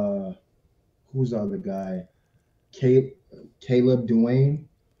 Who's the other guy? Caleb Dwayne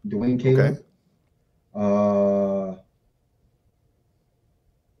Caleb. Okay.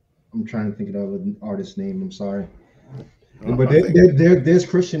 I'm trying to think of an artist's name. I'm sorry. But there's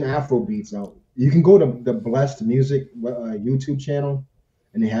Christian Afrobeats out. You can go to the Blessed Music YouTube channel,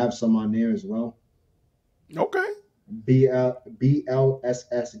 and they have some on there as well. Okay. BLSSD.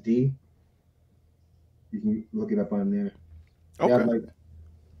 You can look it up on there. Okay.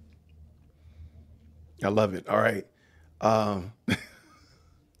 I love it. All right.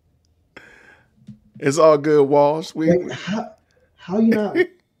 It's all good, Walsh. How you not?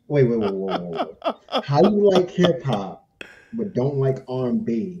 Wait. How you like hip hop but don't like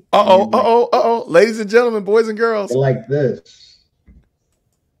R&B? Ladies and gentlemen, boys and girls. They're like this.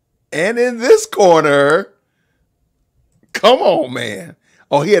 And in this corner, come on, man.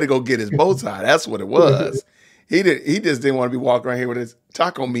 Oh, he had to go get his bow tie. That's what it was. He just didn't want to be walking around here with his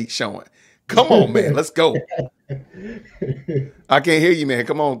taco meat showing. Come on, man. Let's go. I can't hear you, man.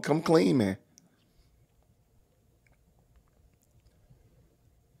 Come on. Come clean, man.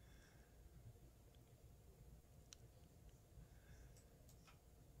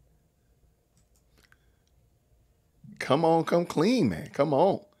 Come on, come clean, man. Come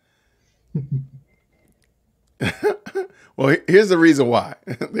on. Well, here's the reason why.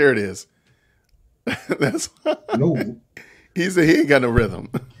 There it is. That's no. He said he ain't got no rhythm.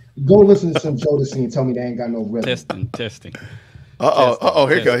 Go listen to some Jodeci and tell me they ain't got no rhythm. Testing.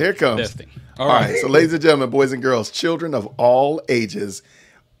 Here comes. Testing. All right. So, ladies and gentlemen, boys and girls, children of all ages.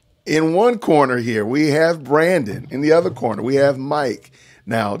 In one corner here, we have Brandon. In the other corner, we have Mike.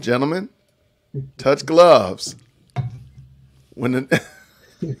 Now, gentlemen, touch gloves. I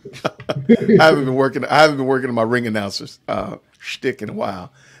haven't been working on my ring announcers shtick in a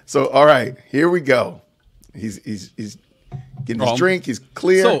while. So, all right, here we go. He's getting his drink. He's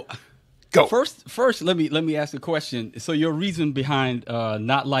clear. So, go first. Let me ask a question. So, your reason behind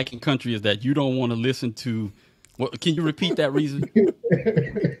not liking country is that you don't want to listen to. Can you repeat that reason?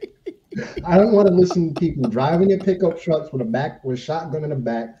 I don't want to listen to people driving their pickup trucks with a shotgun in the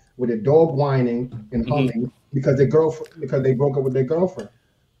back with a dog whining and humming because they broke up with their girlfriend.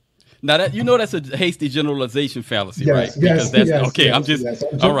 Now that's a hasty generalization fallacy, yes, right? Because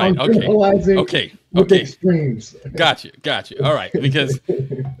all right. Okay. Extremes. Gotcha. All right. Because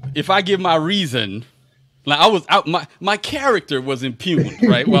if I give my reason, Like I was out, my character was impugned,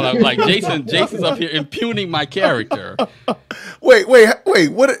 right? Well, I'm like Jason's up here impugning my character. Wait.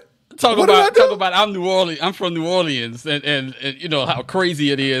 What? Talk What did I do? about I'm New Orleans. I'm from New Orleans, and you know how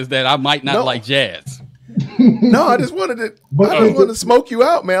crazy it is that I might not like jazz. No, I just wanted to. But I just wanted to smoke you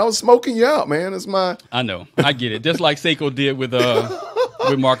out, man. I was smoking you out, man. It's my I know, I get it. Just like Seiko did with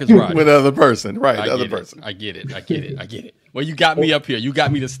Marcus Roddy. with the other person, right? I The other get it. person I get it. Well, you got me up here. You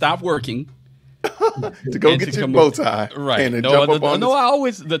got me to stop working. to go get your bow tie, right? And then jump up on I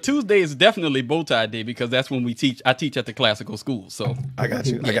always the Tuesday is definitely bow tie day because that's when we teach. I teach at the classical school, so I got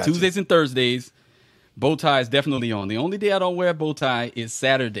you. Tuesdays and Thursdays, bow tie is definitely on. The only day I don't wear a bow tie is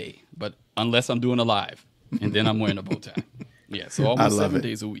Saturday, but unless I'm doing a live, and then I'm wearing a bow tie. Yeah, so almost 7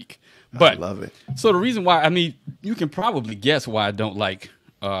 days a week. But I love it. So the reason why, I mean, you can probably guess why I don't like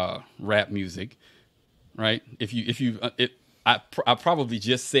rap music, right? I probably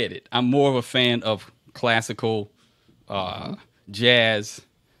just said it. I'm more of a fan of classical, jazz,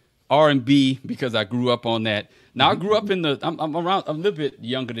 R&B because I grew up on that. Now I grew up I'm a little bit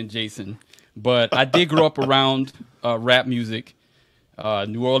younger than Jason, but I did grow up around rap music,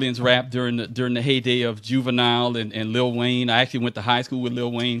 New Orleans rap during the heyday of Juvenile and Lil Wayne. I actually went to high school with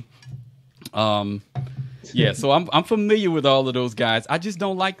Lil Wayne. Yeah, so I'm familiar with all of those guys. I just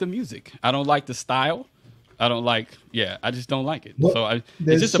don't like the music. I don't like the style. I just don't like it. Well, So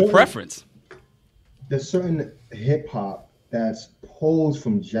it's just a preference. There's certain hip hop that's pulls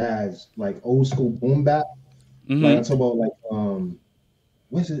from jazz, like old school boom bap. Mm-hmm. Like I'm talking about like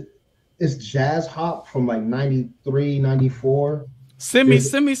what's it? It's jazz hop from like 93, 94. Send me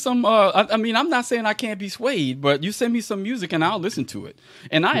some. I mean, I'm not saying I can't be swayed, but you send me some music and I'll listen to it.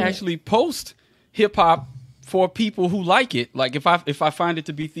 And I actually post hip hop for people who like it. Like if I find it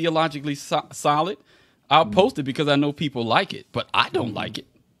to be theologically solid, I'll post it because I know people like it. But I don't like it.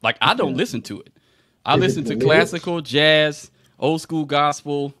 Like I don't listen to it. I listen to classical, jazz, old school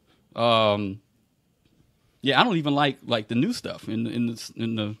gospel. Yeah, I don't even like the new stuff in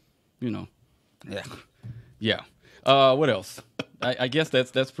the you know. Yeah. What else? I guess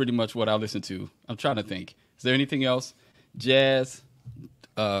that's pretty much what I listen to. I'm trying to think. Is there anything else? Jazz,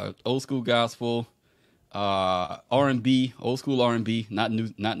 old school gospel, R&B, old school R&B, not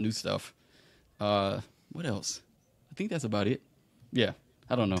new stuff. What else? I think that's about it. Yeah,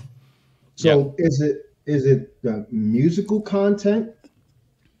 I don't know. So is it the musical content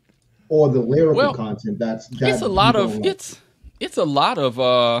or the lyrical content? It's a lot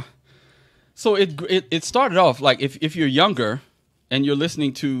of. So it started off like if you're younger and you're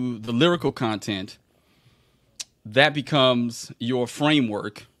listening to the lyrical content, that becomes your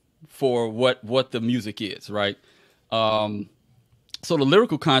framework for what the music is, right? So the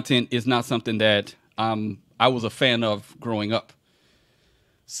lyrical content is not something that I was a fan of growing up.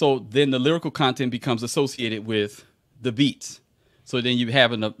 So then the lyrical content becomes associated with the beats. So then you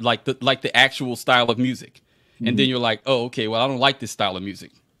have the actual style of music, and then you're like, oh, okay, well I don't like this style of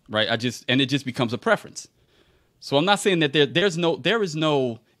music. Right, it just becomes a preference. So I'm not saying that there is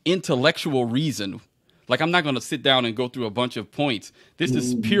no intellectual reason. Like I'm not going to sit down and go through a bunch of points. This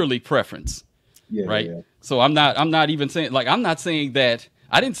is purely preference, right? Yeah. So I'm not even saying I'm not saying that.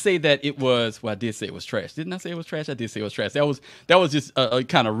 I didn't say that it was. Well, I did say it was trash. Didn't I say it was trash? I did say it was trash. That was just a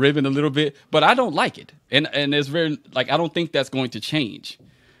kind of ribbing a little bit. But I don't like it, and it's very I don't think that's going to change.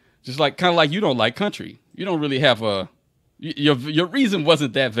 Just kind of like you don't like country. You don't really have a. Your reason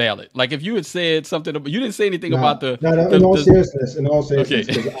wasn't that valid. Like if you had said something, you didn't say anything about the. In all seriousness, because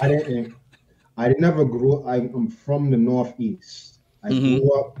I never grew up. I'm from the Northeast. I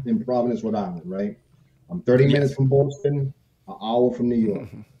grew up in Providence, Rhode Island. Right, I'm 30 minutes from Boston, an hour from New York.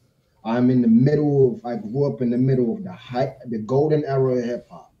 I'm in the middle of. I grew up in the middle of the golden era of hip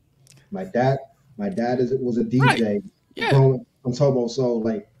hop. My dad was a DJ. Right. Yeah. I'm talking about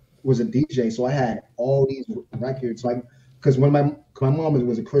was a DJ, so I had all these records. Because when my mom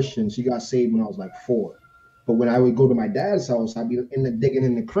was a Christian, she got saved when I was like 4. But when I would go to my dad's house, I'd be digging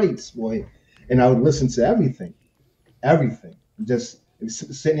in the crates, boy, and I would listen to everything, just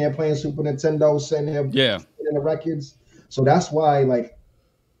sitting there playing Super Nintendo, sitting there in the records. So that's why,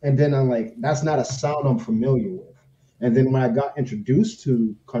 and then I'm like, that's not a sound I'm familiar with. And then when I got introduced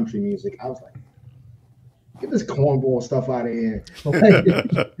to country music, I was like, get this cornball stuff out of here.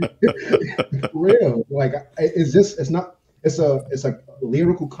 Real. It's a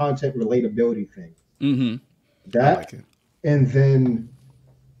lyrical content relatability thing. Mm-hmm. That, like it. And then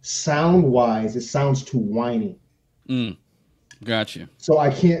sound wise, it sounds too whiny. Gotcha. So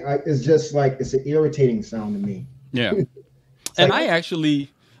I can't, it's just it's an irritating sound to me. Yeah. And I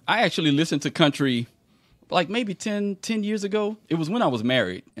actually listen to country like maybe 10 years ago. It was when I was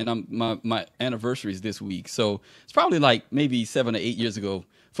married, and my anniversary is this week. So it's probably like maybe 7 or 8 years ago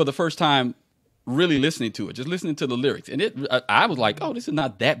for the first time really listening to it, just listening to the lyrics. And I was like, oh, this is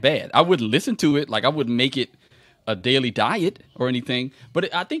not that bad. I wouldn't listen to it. Like I wouldn't make it a daily diet or anything.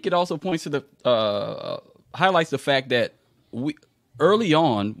 But I think it also points to the, highlights the fact that we early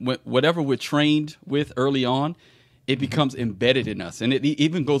on, whatever we're trained with early on, it becomes embedded in us. And it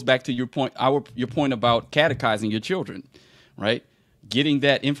even goes back to your point about catechizing your children, right? Getting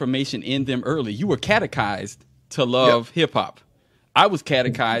that information in them early. You were catechized to love hip hop. I was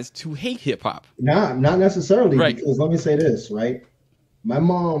catechized to hate hip hop. Not necessarily, right. Because let me say this, right? My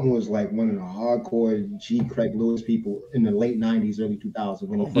mom was like one of the hardcore G. Craig Lewis people in the late 90s, early 2000s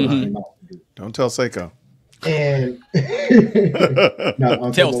when it first came out. Don't tell Seiko. And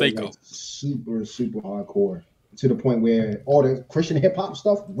I'm tell Seiko. Like super, super hardcore to the point where all the Christian hip hop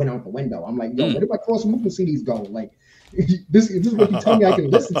stuff went out the window. I'm like, yo, where did my cross movement CDs go? Like, this is what you tell me I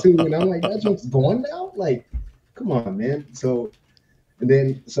can listen to. And I'm like, that junk's gone now? Like, come on, man. So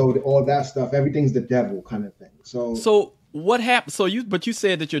all that stuff, everything's the devil kind of thing. So what happened? But you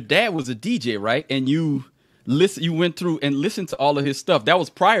said that your dad was a DJ, right? And you went through and listened to all of his stuff. That was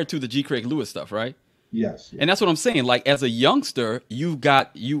prior to the G. Craig Lewis stuff, right? Yes. And that's what I'm saying. Like as a youngster, you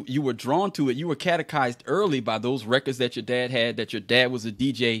were drawn to it. You were catechized early by those records that your dad had, that your dad was a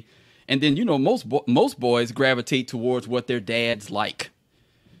DJ. And then, most boys gravitate towards what their dads like.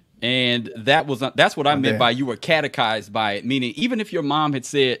 And that's what I meant by you were catechized by it. Meaning, even if your mom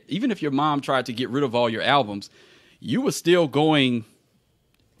tried to get rid of all your albums, you were still going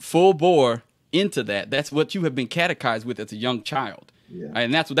full bore into that. That's what you have been catechized with as a young child. Yeah.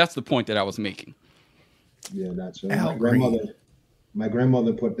 And that's the point that I was making. Yeah, that's right. My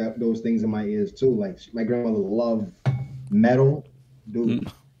grandmother put those things in my ears too. Like my grandmother loved metal,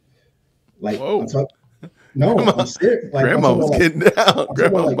 dude. Like, whoa. I'm serious. Like, Grandma was getting down.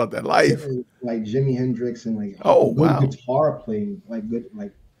 Grandma was about that life. Like Jimi Hendrix and like wow. guitar playing, like good,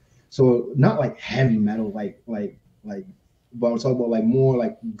 like so not like heavy metal, but I'm talking about like more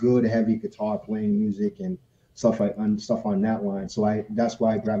like good heavy guitar playing music and stuff on that line. So that's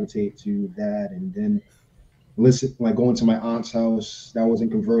why I gravitate to that, and then listen, like going to my aunt's house that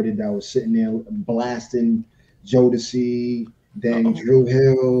wasn't converted, that was sitting there blasting Jodeci, then Drew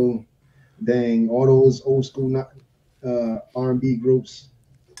Hill. Dang, all those old school R&B groups.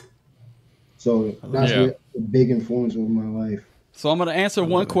 So that's a big influence of my life. So I'm going to answer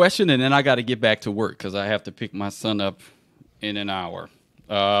one question, and then I got to get back to work because I have to pick my son up in an hour.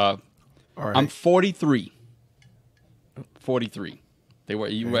 All right. I'm 43. 43.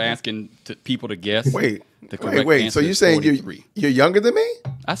 You were asking people to guess. Wait. So you're saying you're younger than me?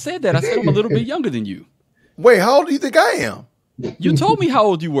 I said that. I said I'm a little bit younger than you. Wait, how old do you think I am? You told me how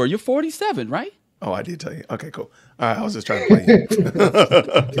old you were. You're 47, right? Oh, I did tell you. Okay, cool. All right, I was just trying to play you.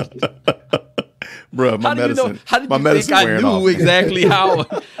 Bro, my medicine. How did you think I knew exactly how?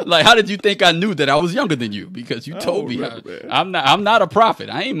 Like, how did you think I knew that I was younger than you? Because you told me. I'm not a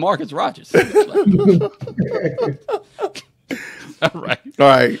prophet. I ain't Marcus Rogers. All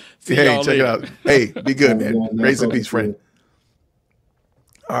right. See, hey, check it out. Hey, be good, man. Grace and peace, friend.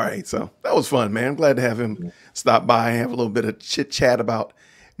 All right, so that was fun, man. I'm glad to have him stop by and have a little bit of chit chat about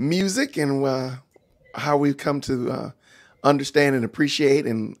music and how we've come to understand and appreciate,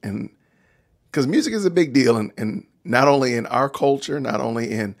 and because music is a big deal, and not only in our culture, not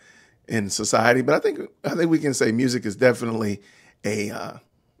only in society, but I think we can say music is definitely a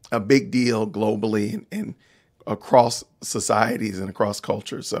big deal globally and across societies and across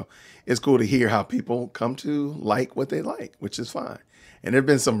cultures. So it's cool to hear how people come to like what they like, which is fine. And there have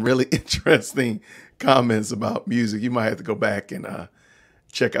been some really interesting comments about music. You might have to go back and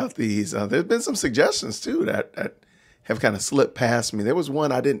check out these. There's been some suggestions too that have kind of slipped past me. There was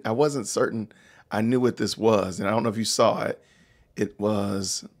one I wasn't certain I knew what this was, and I don't know if you saw it. It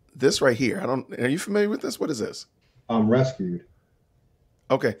was this right here. Are you familiar with this? What is this? Rescued.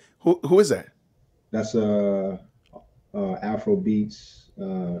 Okay. Who is that? That's Afro beats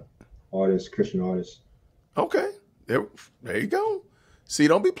artist, Christian artist. Okay. There you go. See,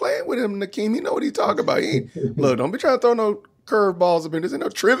 don't be playing with him, Nakeem. He know what he talking about. Look, don't be trying to throw no curveballs up in. This ain't no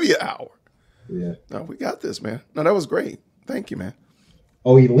trivia hour. Yeah. No, we got this, man. No, that was great. Thank you, man.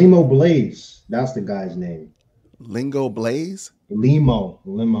 Oh, Limo Blaze. That's the guy's name. Lingo Blaze? Limo.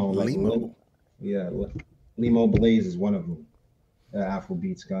 Yeah, Limo Blaze is one of them. The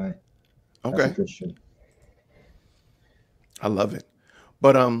Afrobeats guy. Okay. Christian. I love it.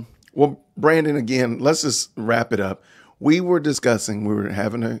 But well, Brandon, again, let's just wrap it up. We were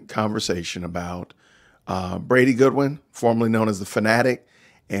having a conversation about Brady Goodwin, formerly known as the Phanatik,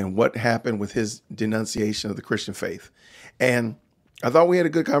 and what happened with his denunciation of the Christian faith. And I thought we had a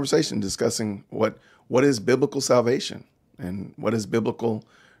good conversation discussing what is biblical salvation and what is biblical,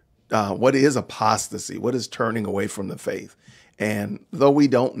 what is apostasy, what is turning away from the faith. And though we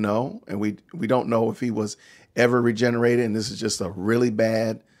don't know, and we don't know if he was ever regenerated, and this is just a really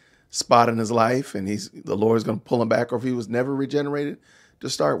bad spot in his life, and the Lord is going to pull him back, or if he was never regenerated to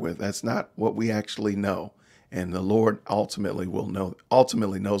start with. That's not what we actually know, and the Lord ultimately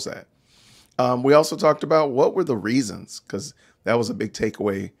knows that. We also talked about what were the reasons, because that was a big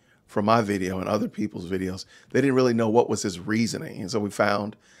takeaway from my video and other people's videos. They didn't really know what was his reasoning, and so we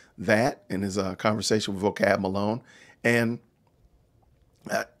found that in his conversation with Vocab Malone. And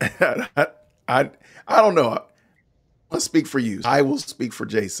I don't know. I'll speak for you. I will speak for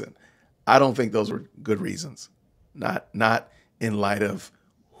Jason. I don't think those were good reasons. Not in light of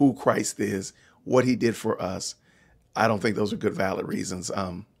who Christ is, what he did for us. I don't think those are good, valid reasons.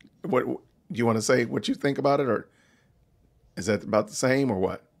 What do you want to say? What you think about it, or is that about the same, or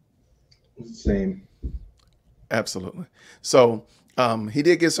what? Same. Absolutely. So he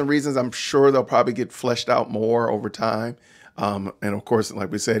did give some reasons. I'm sure they'll probably get fleshed out more over time. And of course,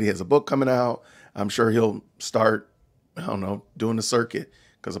 like we said, he has a book coming out. I'm sure he'll start, I don't know, doing the circuit,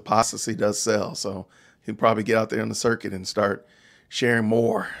 because apostasy does sell. So he'll probably get out there on the circuit and start sharing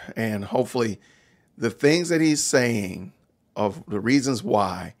more. And hopefully the things that he's saying of the reasons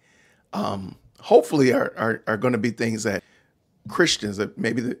why, hopefully are going to be things that Christians, that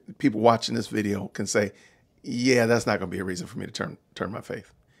maybe the people watching this video can say, yeah, that's not going to be a reason for me to turn my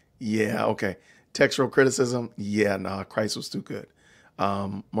faith. Yeah, okay. Textual criticism, yeah, nah, Christ was too good.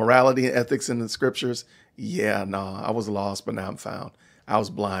 Morality and ethics in the scriptures, yeah, nah, I was lost, but now I'm found. I was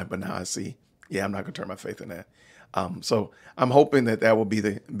blind, but now I see. Yeah, I'm not going to turn my faith in that. So I'm hoping that will be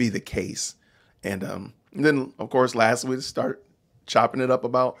the case. And then, of course, lastly, we start chopping it up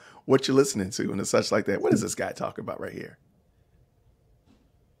about what you're listening to and such like that. What is this guy talking about right here?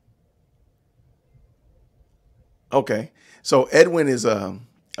 Okay, so Edwin is a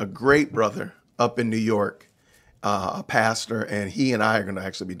great brother up in New York, a pastor, and he and I are going to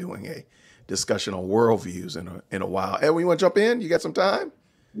actually be doing a discussion on worldviews in a while. Edwin, you want to jump in? You got some time?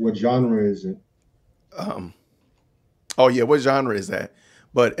 What genre is it? Oh yeah, what genre is that?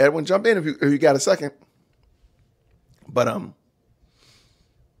 But Edwin, jump in if you got a second. But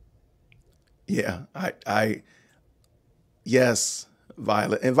yeah, I yes,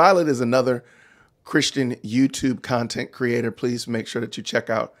 Violet, and Violet is another Christian YouTube content creator. Please make sure that you check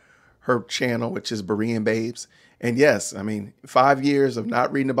out her channel, which is Berean Babes. And yes, I mean, 5 years of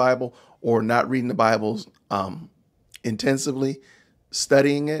not reading the Bible or not reading the Bibles intensively,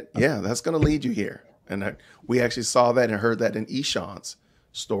 studying it, yeah, that's going to lead you here. And we actually saw that and heard that in Ishan's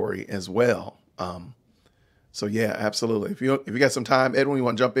story as well. So yeah, absolutely. If you got some time, Edwin, you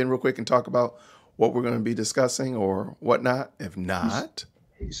want to jump in real quick and talk about what we're going to be discussing or whatnot? If not,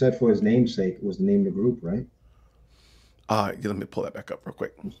 You said for his namesake was the name of the group, right? let me pull that back up real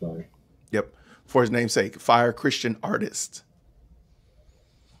quick. I'm sorry. Yep. For his namesake, Fire Christian Artist.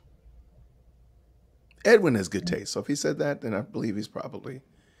 Edwin has good taste. So if he said that, then I believe he's going to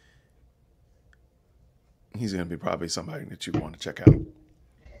be probably somebody that you want to check out.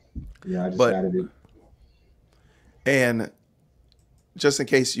 Yeah, I just added it. And just in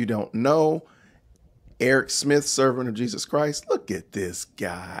case you don't know, Eric Smith, servant of Jesus Christ. Look at this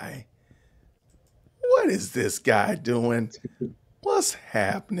guy. What is this guy doing? What's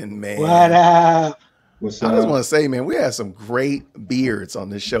happening, man? What up? What's I just up? want to say, man, we had some great beards on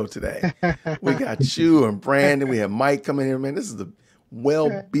this show today. We got you and Brandon. We have Mike coming here, man. This is the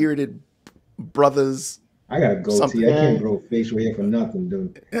well-bearded brothers. I got a goatee. Something. I can't grow facial hair for nothing,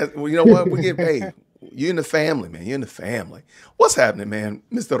 dude. Well, you know what? We get paid. You in the family, man. You in the family. What's happening, man?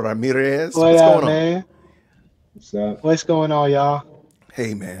 Mr. Ramirez. What What's up, going on? man? What's up? What's going on, y'all?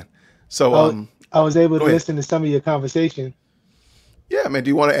 Hey, man. So, I was able to go ahead. listen to some of your conversation. Yeah, man. Do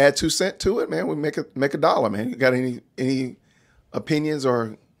you want to add 2 cents to it, man? We make a dollar, man. You got any opinions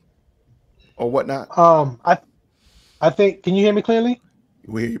or whatnot? I think. Can you hear me clearly?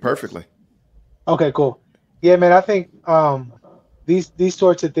 We hear you perfectly. Okay, cool. Yeah, man. I think these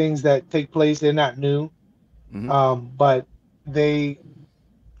sorts of things that take place, they're not new, but I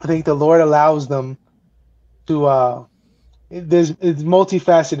think the Lord allows them to. It's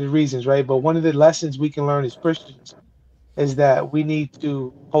multifaceted reasons, right? But one of the lessons we can learn as Christians is that we need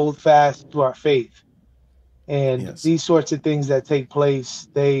to hold fast to our faith. And Yes. these sorts of things that take place,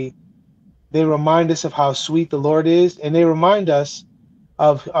 they remind us of how sweet the Lord is, and they remind us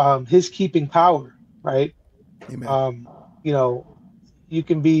of his keeping power, right? Amen. You know, you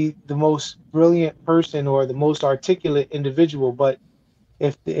can be the most brilliant person or the most articulate individual, but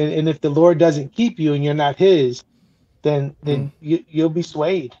if the Lord doesn't keep you and you're not His, then you'll be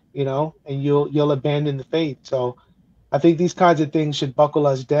swayed, and you'll abandon the faith. So I think these kinds of things should buckle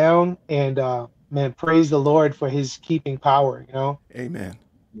us down, and man, praise the Lord for His keeping power. Amen.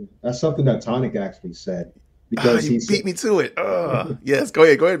 That's something that Tonic actually said, Ah, because you he said, beat me to it. Yes, go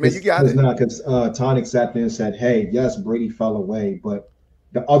ahead, man. You got it. because Tonic sat there and said, "Hey, yes, Brady fell away, but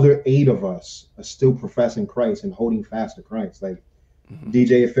the other 8 of us are still professing Christ and holding fast to Christ. Like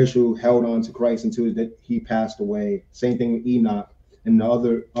DJ Official held on to Christ until that he passed away. Same thing with Enoch, and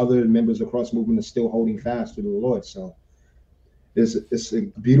the other members of Cross Movement are still holding fast to the Lord. So it's a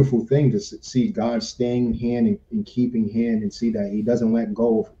beautiful thing to see God staying hand and keeping hand, and see that He doesn't let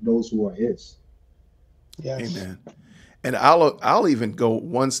go of those who are His." Yes. Amen. And I'll even go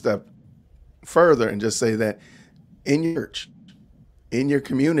one step further and just say that in your church, in your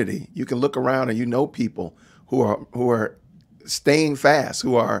community, you can look around and people who are staying fast,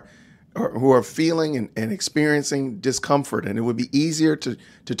 who are feeling and experiencing discomfort, and it would be easier to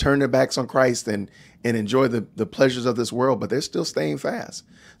turn their backs on Christ and enjoy the pleasures of this world, but they're still staying fast.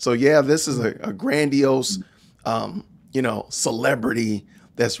 So yeah, this is a grandiose, celebrity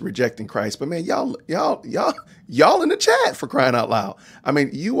that's rejecting Christ. But man, y'all in the chat, for crying out loud. I mean,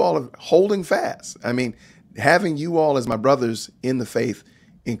 you all are holding fast. I mean, having you all as my brothers in the faith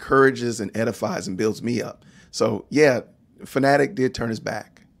encourages and edifies and builds me up. So yeah, Phanatik did turn his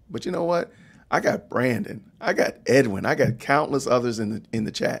back, but you know what? I got Brandon, I got Edwin, I got countless others in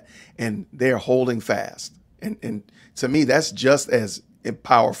the chat, and they're holding fast. And to me, that's just as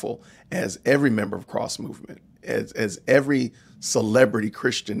powerful as every member of Cross Movement, as every celebrity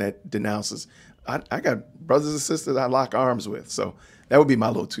Christian that denounces. I got brothers and sisters I lock arms with. So that would be my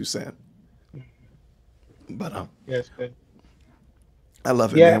little 2 cents. But Yes, good. I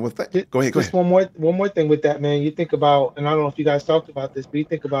love it, Yeah. man. Go ahead. Just one more thing with that, man. You think about, and I don't know if you guys talked about this, but you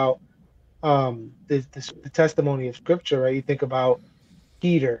think about the testimony of Scripture, right? You think about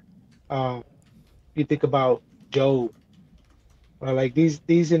Peter, you think about Job, right? Like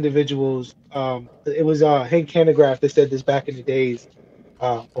these individuals. It was Hank Hanegraaff that said this back in the days,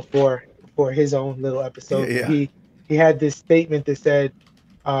 before his own little episode. Yeah. He had this statement that said,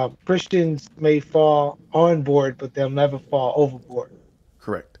 Christians may fall on board, but they'll never fall overboard.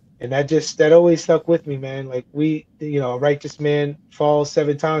 Correct. And that always stuck with me, man. Like a righteous man falls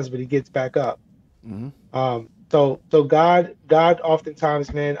 7 times, but he gets back up. Mm-hmm. So God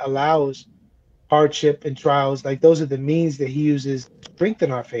oftentimes, man, allows hardship and trials. Like those are the means that He uses to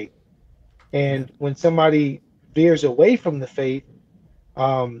strengthen our faith. And when somebody veers away from the faith,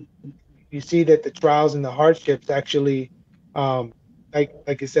 you see that the trials and the hardships actually, like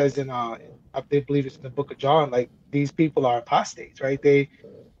it says in I believe it's in the book of John, like these people are apostates, right?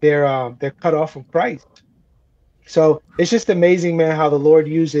 They're cut off from Christ. So it's just amazing, man, how the Lord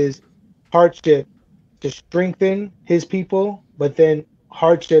uses hardship to strengthen His people, but then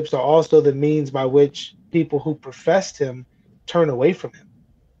hardships are also the means by which people who professed Him turn away from Him.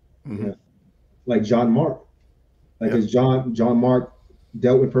 Mm-hmm. Yeah. Like John Mark, as John Mark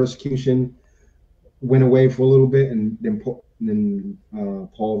dealt with persecution, went away for a little bit, and then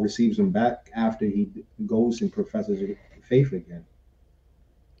Paul receives him back after he goes and professes faith again.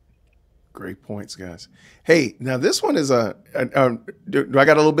 Great points, guys. Hey, now this one is do I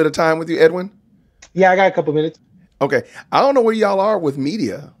got a little bit of time with you, Edwin? Yeah, I got a couple minutes. Okay. I don't know where y'all are with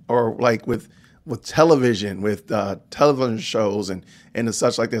media, or like with television, with television shows and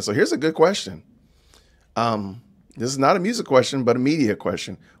such like that. So here's a good question. This is not a music question, but a media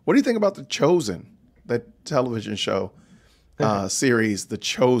question. What do you think about The Chosen, that television show series, The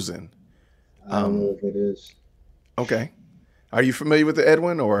Chosen? I don't know if it is. Okay. Are you familiar with it,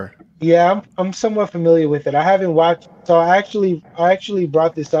 Edwin, or? Yeah, I'm somewhat familiar with it. I haven't watched. So I actually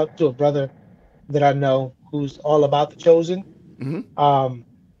brought this up to a brother that I know who's all about The Chosen. Mm-hmm.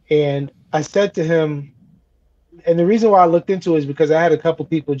 And I said to him, and the reason why I looked into it is because I had a couple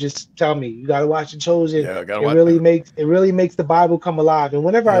people just tell me, you got to watch The Chosen. Yeah, it really makes the Bible come alive. And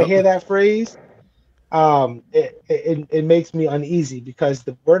whenever I hear that phrase, it makes me uneasy, because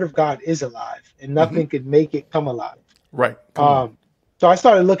the Word of God is alive, and nothing could make it come alive. Right. Come on. So I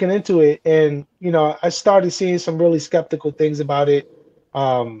started looking into it, and I started seeing some really skeptical things about it.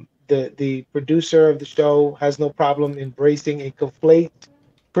 The producer of the show has no problem embracing and conflate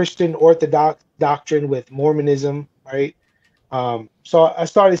Christian Orthodox doctrine with Mormonism, right? So I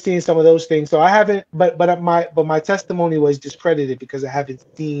started seeing some of those things. So I haven't, but my testimony was discredited because I haven't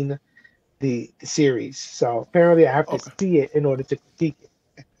seen the series. So apparently I have to see it in order to critique it.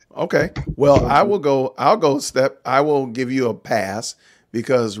 Okay. Well, I'll go step. I will give you a pass,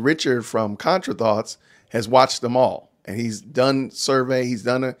 because Richard from Contra Thoughts has watched them all. and he's done survey, he's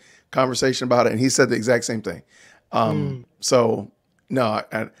done a conversation about it, and he said the exact same thing. So no,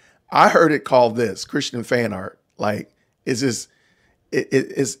 I heard it called this Christian fan art. Like it's just it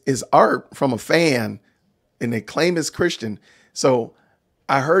is art from a fan, and they claim it's Christian. So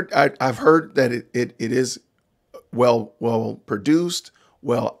I've heard that it is well produced,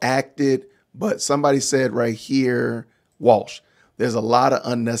 well acted, but somebody said right here, Walsh, there's a lot of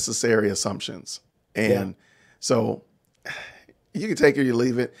unnecessary assumptions. And so you can take it or you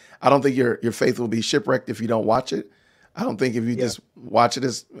leave it. I don't think your faith will be shipwrecked if you don't watch it. I don't think if you just watch it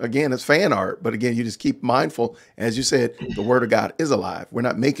as fan art, but again, you just keep mindful. As you said, the word of God is alive. We're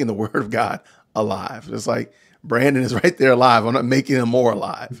not making the word of God alive. It's like Brandon is right there alive. I'm not making him more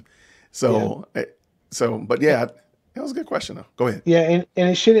alive. So, but yeah, that was a good question though. Go ahead. Yeah, and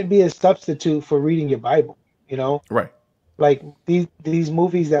it shouldn't be a substitute for reading your Bible, you know? Right. Like these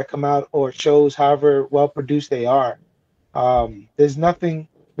movies that come out or shows, however well produced they are, there's nothing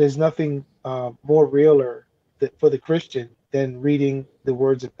more realer for the Christian than reading the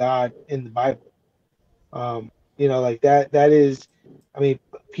words of God in the Bible. You know, like that is, I mean,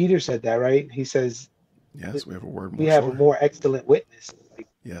 Peter said that, right? He says, yes, we have a word more we have sure. a more excellent witness.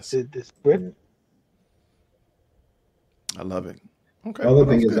 Yes. To the script. I love it. Okay. The other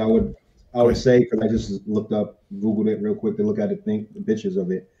thing is good. I would say, because I just looked up, Googled it real quick to look at the pictures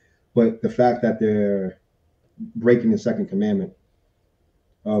of it, but the fact that they're breaking the second commandment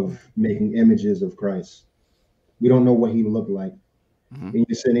of making images of Christ. We don't know what he looked like. And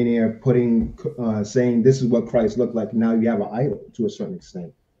you're sitting there saying this is what Christ looked like. Now you have an idol to a certain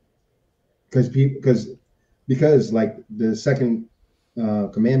extent. Because like the second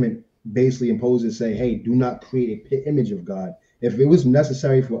commandment basically imposes, say, hey, do not create a image of God. If it was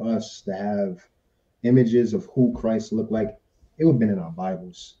necessary for us to have images of who Christ looked like, it would have been in our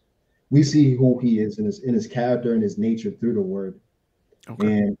Bibles. We see who he is in his character and his nature through the word.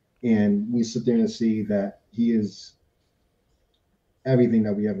 Okay. And we sit there and see that he is everything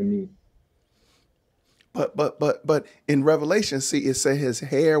that we ever need. But in Revelation, see, it said his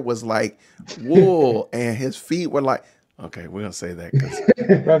hair was like wool and his feet were like. Okay, we're gonna say that because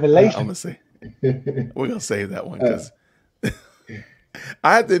Revelation. I'm gonna say we're gonna save that one because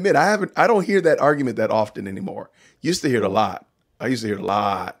I have to admit I don't hear that argument that often anymore. Used to hear it a lot. I used to hear it a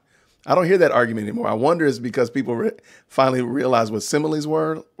lot. I don't hear that argument anymore. I wonder is because people finally realized what similes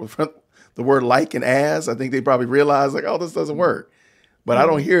were. The word like and as. I think they probably realized like, oh, this doesn't work. But I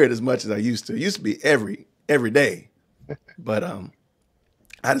don't hear it as much as I used to. It used to be every day. But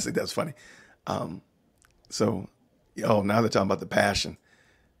I just think that's funny. So now they're talking about the passion.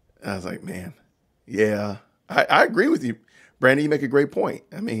 I was like, man, yeah, I agree with you, Brandon. You make a great point.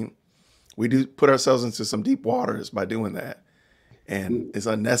 I mean, we do put ourselves into some deep waters by doing that. And it's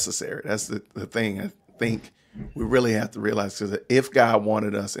unnecessary. That's the thing I think we really have to realize, because if God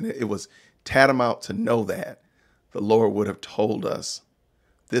wanted us, and it was tantamount to know that, the Lord would have told us,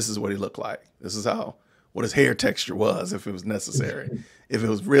 this is what he looked like. This is what his hair texture was, if it was necessary, if it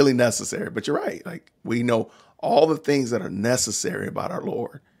was really necessary. But you're right. Like, we know all the things that are necessary about our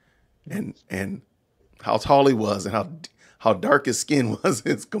Lord, and how tall he was and how dark his skin was.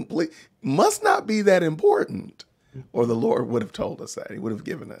 It's complete, must not be that important, or the Lord would have told us that. He would have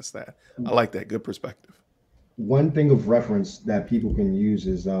given us that. I like that. Good perspective. One thing of reference that people can use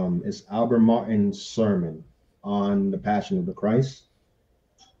is Albert Martin's sermon on the Passion of the Christ,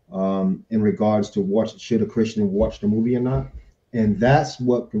 in regards to should a Christian watch the movie or not. And that's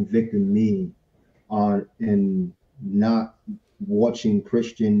what convicted me in not watching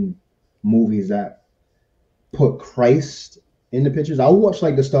Christian movies that put Christ in the pictures. I'll watch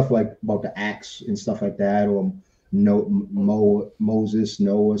like the stuff like about the Acts and stuff like that, or Moses,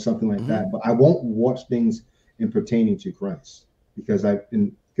 Noah, something like that. But I won't watch things in pertaining to Christ, because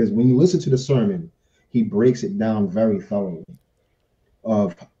when you listen to the sermon, he breaks it down very thoroughly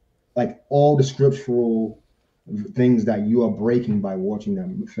of like all the scriptural things that you are breaking by watching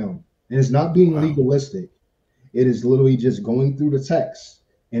that film. And it's not being legalistic. It is literally just going through the text.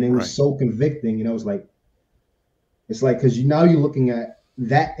 And it was so convicting. And I was like, it's like, because now you're looking at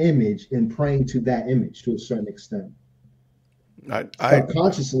that image and praying to that image to a certain extent.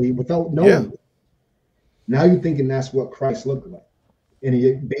 Subconsciously, without knowing it. Now you're thinking that's what Christ looked like.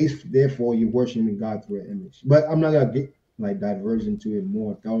 And therefore you're worshiping God through an image. But I'm not going to get like diverge into it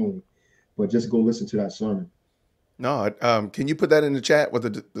more thoroughly, but just go listen to that sermon. No, can you put that in the chat with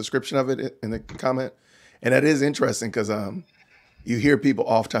the description of it in the comment? And that is interesting, because you hear people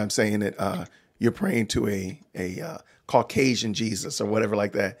oftentimes saying that you're praying to a Caucasian Jesus or whatever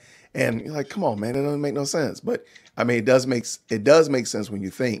like that, and you're like, come on, man, it doesn't make no sense. But I mean, it does make sense when you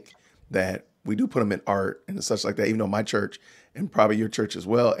think that we do put them in art and such like that. Even though my church and probably your church as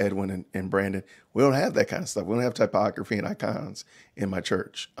well, Edwin and Brandon, we don't have that kind of stuff. We don't have typography and icons in my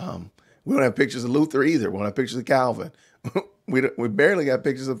church. We don't have pictures of Luther either. We don't have pictures of Calvin. We barely got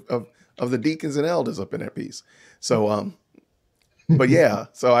pictures of the deacons and elders up in that piece. So, but yeah,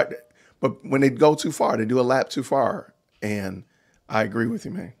 but when they go too far, they do a lap too far. And I agree with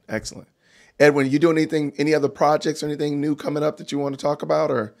you, man. Excellent. Edwin, you doing any other projects or anything new coming up that you want to talk about?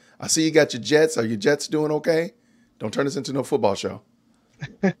 Or I see you got your Jets. Are your Jets doing okay? Don't turn this into no football show.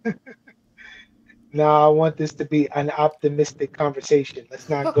 No, I want this to be an optimistic conversation. Let's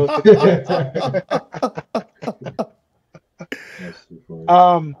not go to the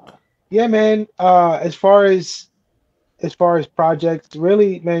Jets. Yeah, man. As far as projects,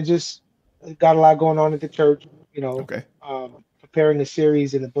 really, man, just got a lot going on at the church. Okay. Preparing a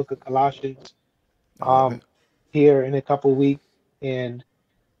series in the book of Colossians here in a couple of weeks, and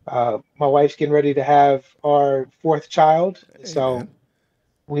my wife's getting ready to have our fourth child. Hey, so man.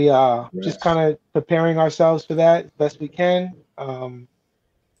 we just kind of preparing ourselves for that as best we can. And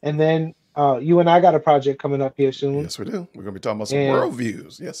then you and I got a project coming up here soon. Yes, we do. We're gonna be talking about some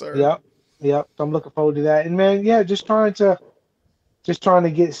worldviews. Yes, sir. Yep. So I'm looking forward to that. And man, yeah, just trying to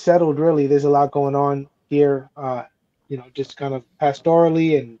get settled. Really, there's a lot going on here. Just kind of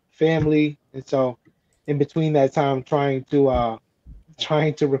pastorally and family, and so in between that time, trying to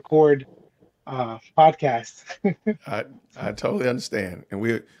record podcasts. I totally understand, and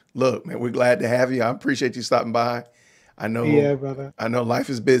we're glad to have you. I appreciate you stopping by. I know, yeah, brother. I know life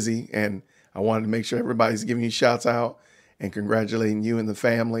is busy, and I wanted to make sure everybody's giving you shouts out and congratulating you and the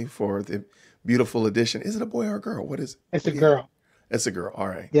family for the beautiful addition. Is it a boy or a girl? What is it? It's a girl. It's a girl. All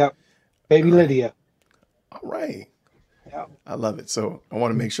right. Yep. Baby Lydia. All right. Yeah. I love it. So I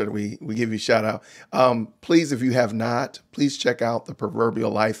want to make sure that we give you a shout out. Please, if you have not, please check out the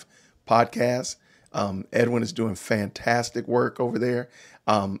Proverbial Life podcast. Edwin is doing fantastic work over there.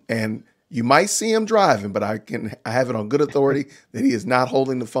 And you might see him driving, but I have it on good authority that he is not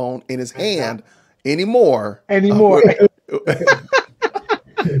holding the phone in his hand anymore.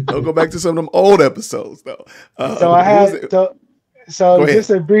 Don't go back to some of them old episodes though. So just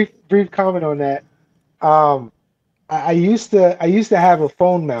a brief comment on that. I used to have a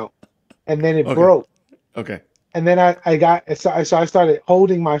phone mount, and then it broke. Okay. And then I started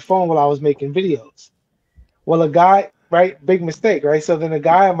holding my phone while I was making videos. Well, a guy, right, big mistake, right? So then a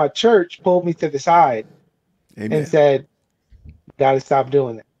guy at my church pulled me to the side and said, "Got to stop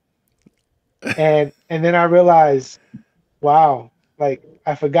doing it." and then I realized, wow, like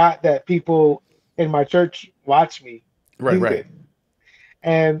I forgot that people in my church watch me. Right.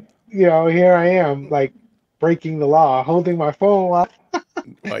 And here I am, like breaking the law, holding my phone while.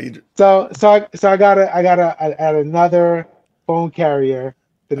 So I got another phone carrier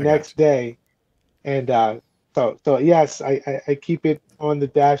the next day, and so yes, I keep it on the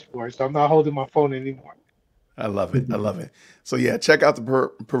dashboard, so I'm not holding my phone anymore. I love it. So yeah, check out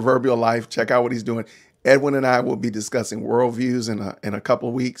the Proverbial Life. Check out what he's doing. Edwin and I will be discussing worldviews in a couple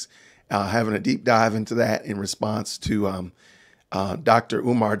of weeks, having a deep dive into that in response to Dr.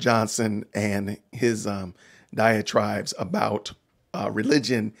 Umar Johnson and his diatribes about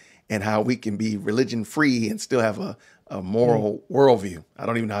religion and how we can be religion free and still have a moral worldview. I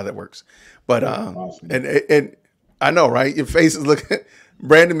don't even know how that works, but awesome. and I know, right? Your face is looking,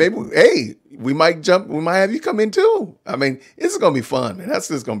 Brandon. Maybe we might have you come in too. I mean, this is gonna be fun, and that's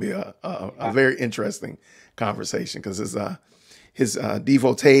just gonna be a very interesting conversation because his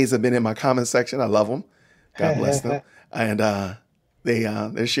devotees have been in my comment section. I love them. God bless them, and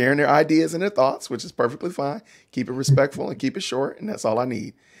they're sharing their ideas and their thoughts, which is perfectly fine. Keep it respectful and keep it short, and that's all I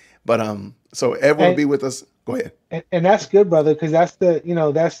need. But so Edwin will be with us. Go ahead. And that's good, brother, because that's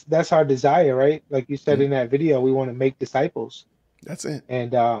that's our desire, right? Like you said in that video, we want to make disciples. That's it.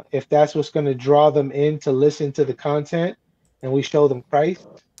 And if that's what's going to draw them in to listen to the content, and we show them Christ,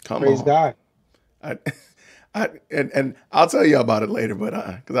 praise God. And I'll tell you about it later,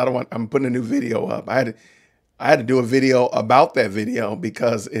 but because I'm putting a new video up. I had to do a video about that video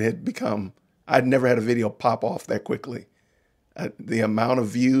because it had become, I'd never had a video pop off that quickly. The amount of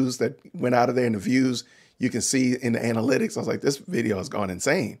views that went out of there and the views you can see in the analytics, I was like, this video has gone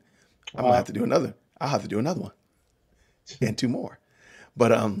insane. I'm gonna have to do another. I'll have to do another one and two more.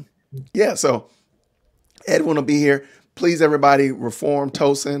 But yeah, so Edwin will be here. Please, everybody,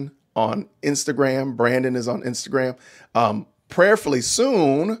 ReformedTousen on Instagram. Brandon is on Instagram. Prayerfully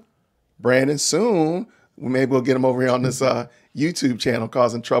soon, Brandon, maybe we'll get him over here on this YouTube channel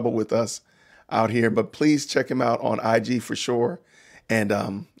causing trouble with us out here. But please check him out on IG for sure. And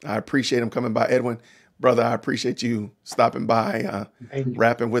I appreciate him coming by. Edwin, brother, I appreciate you stopping by,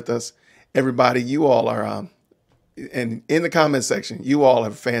 rapping with us. everybody, you all are, and in the comment section, you all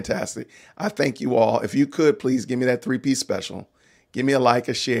are fantastic. I thank you all. If you could, please give me that 3-piece special. Give me a like,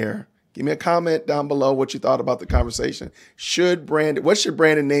 a share. Give me a comment down below what you thought about the conversation. What should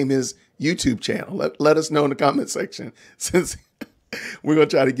Brandon name his YouTube channel? Let us know in the comment section, since we're going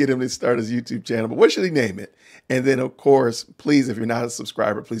to try to get him to start his YouTube channel. But what should he name it? And then, of course, please, if you're not a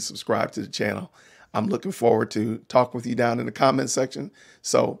subscriber, please subscribe to the channel. I'm looking forward to talking with you down in the comment section.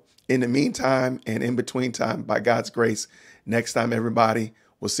 So in the meantime and in between time, by God's grace, next time, everybody,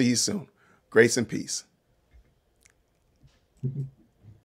 we'll see you soon. Grace and peace.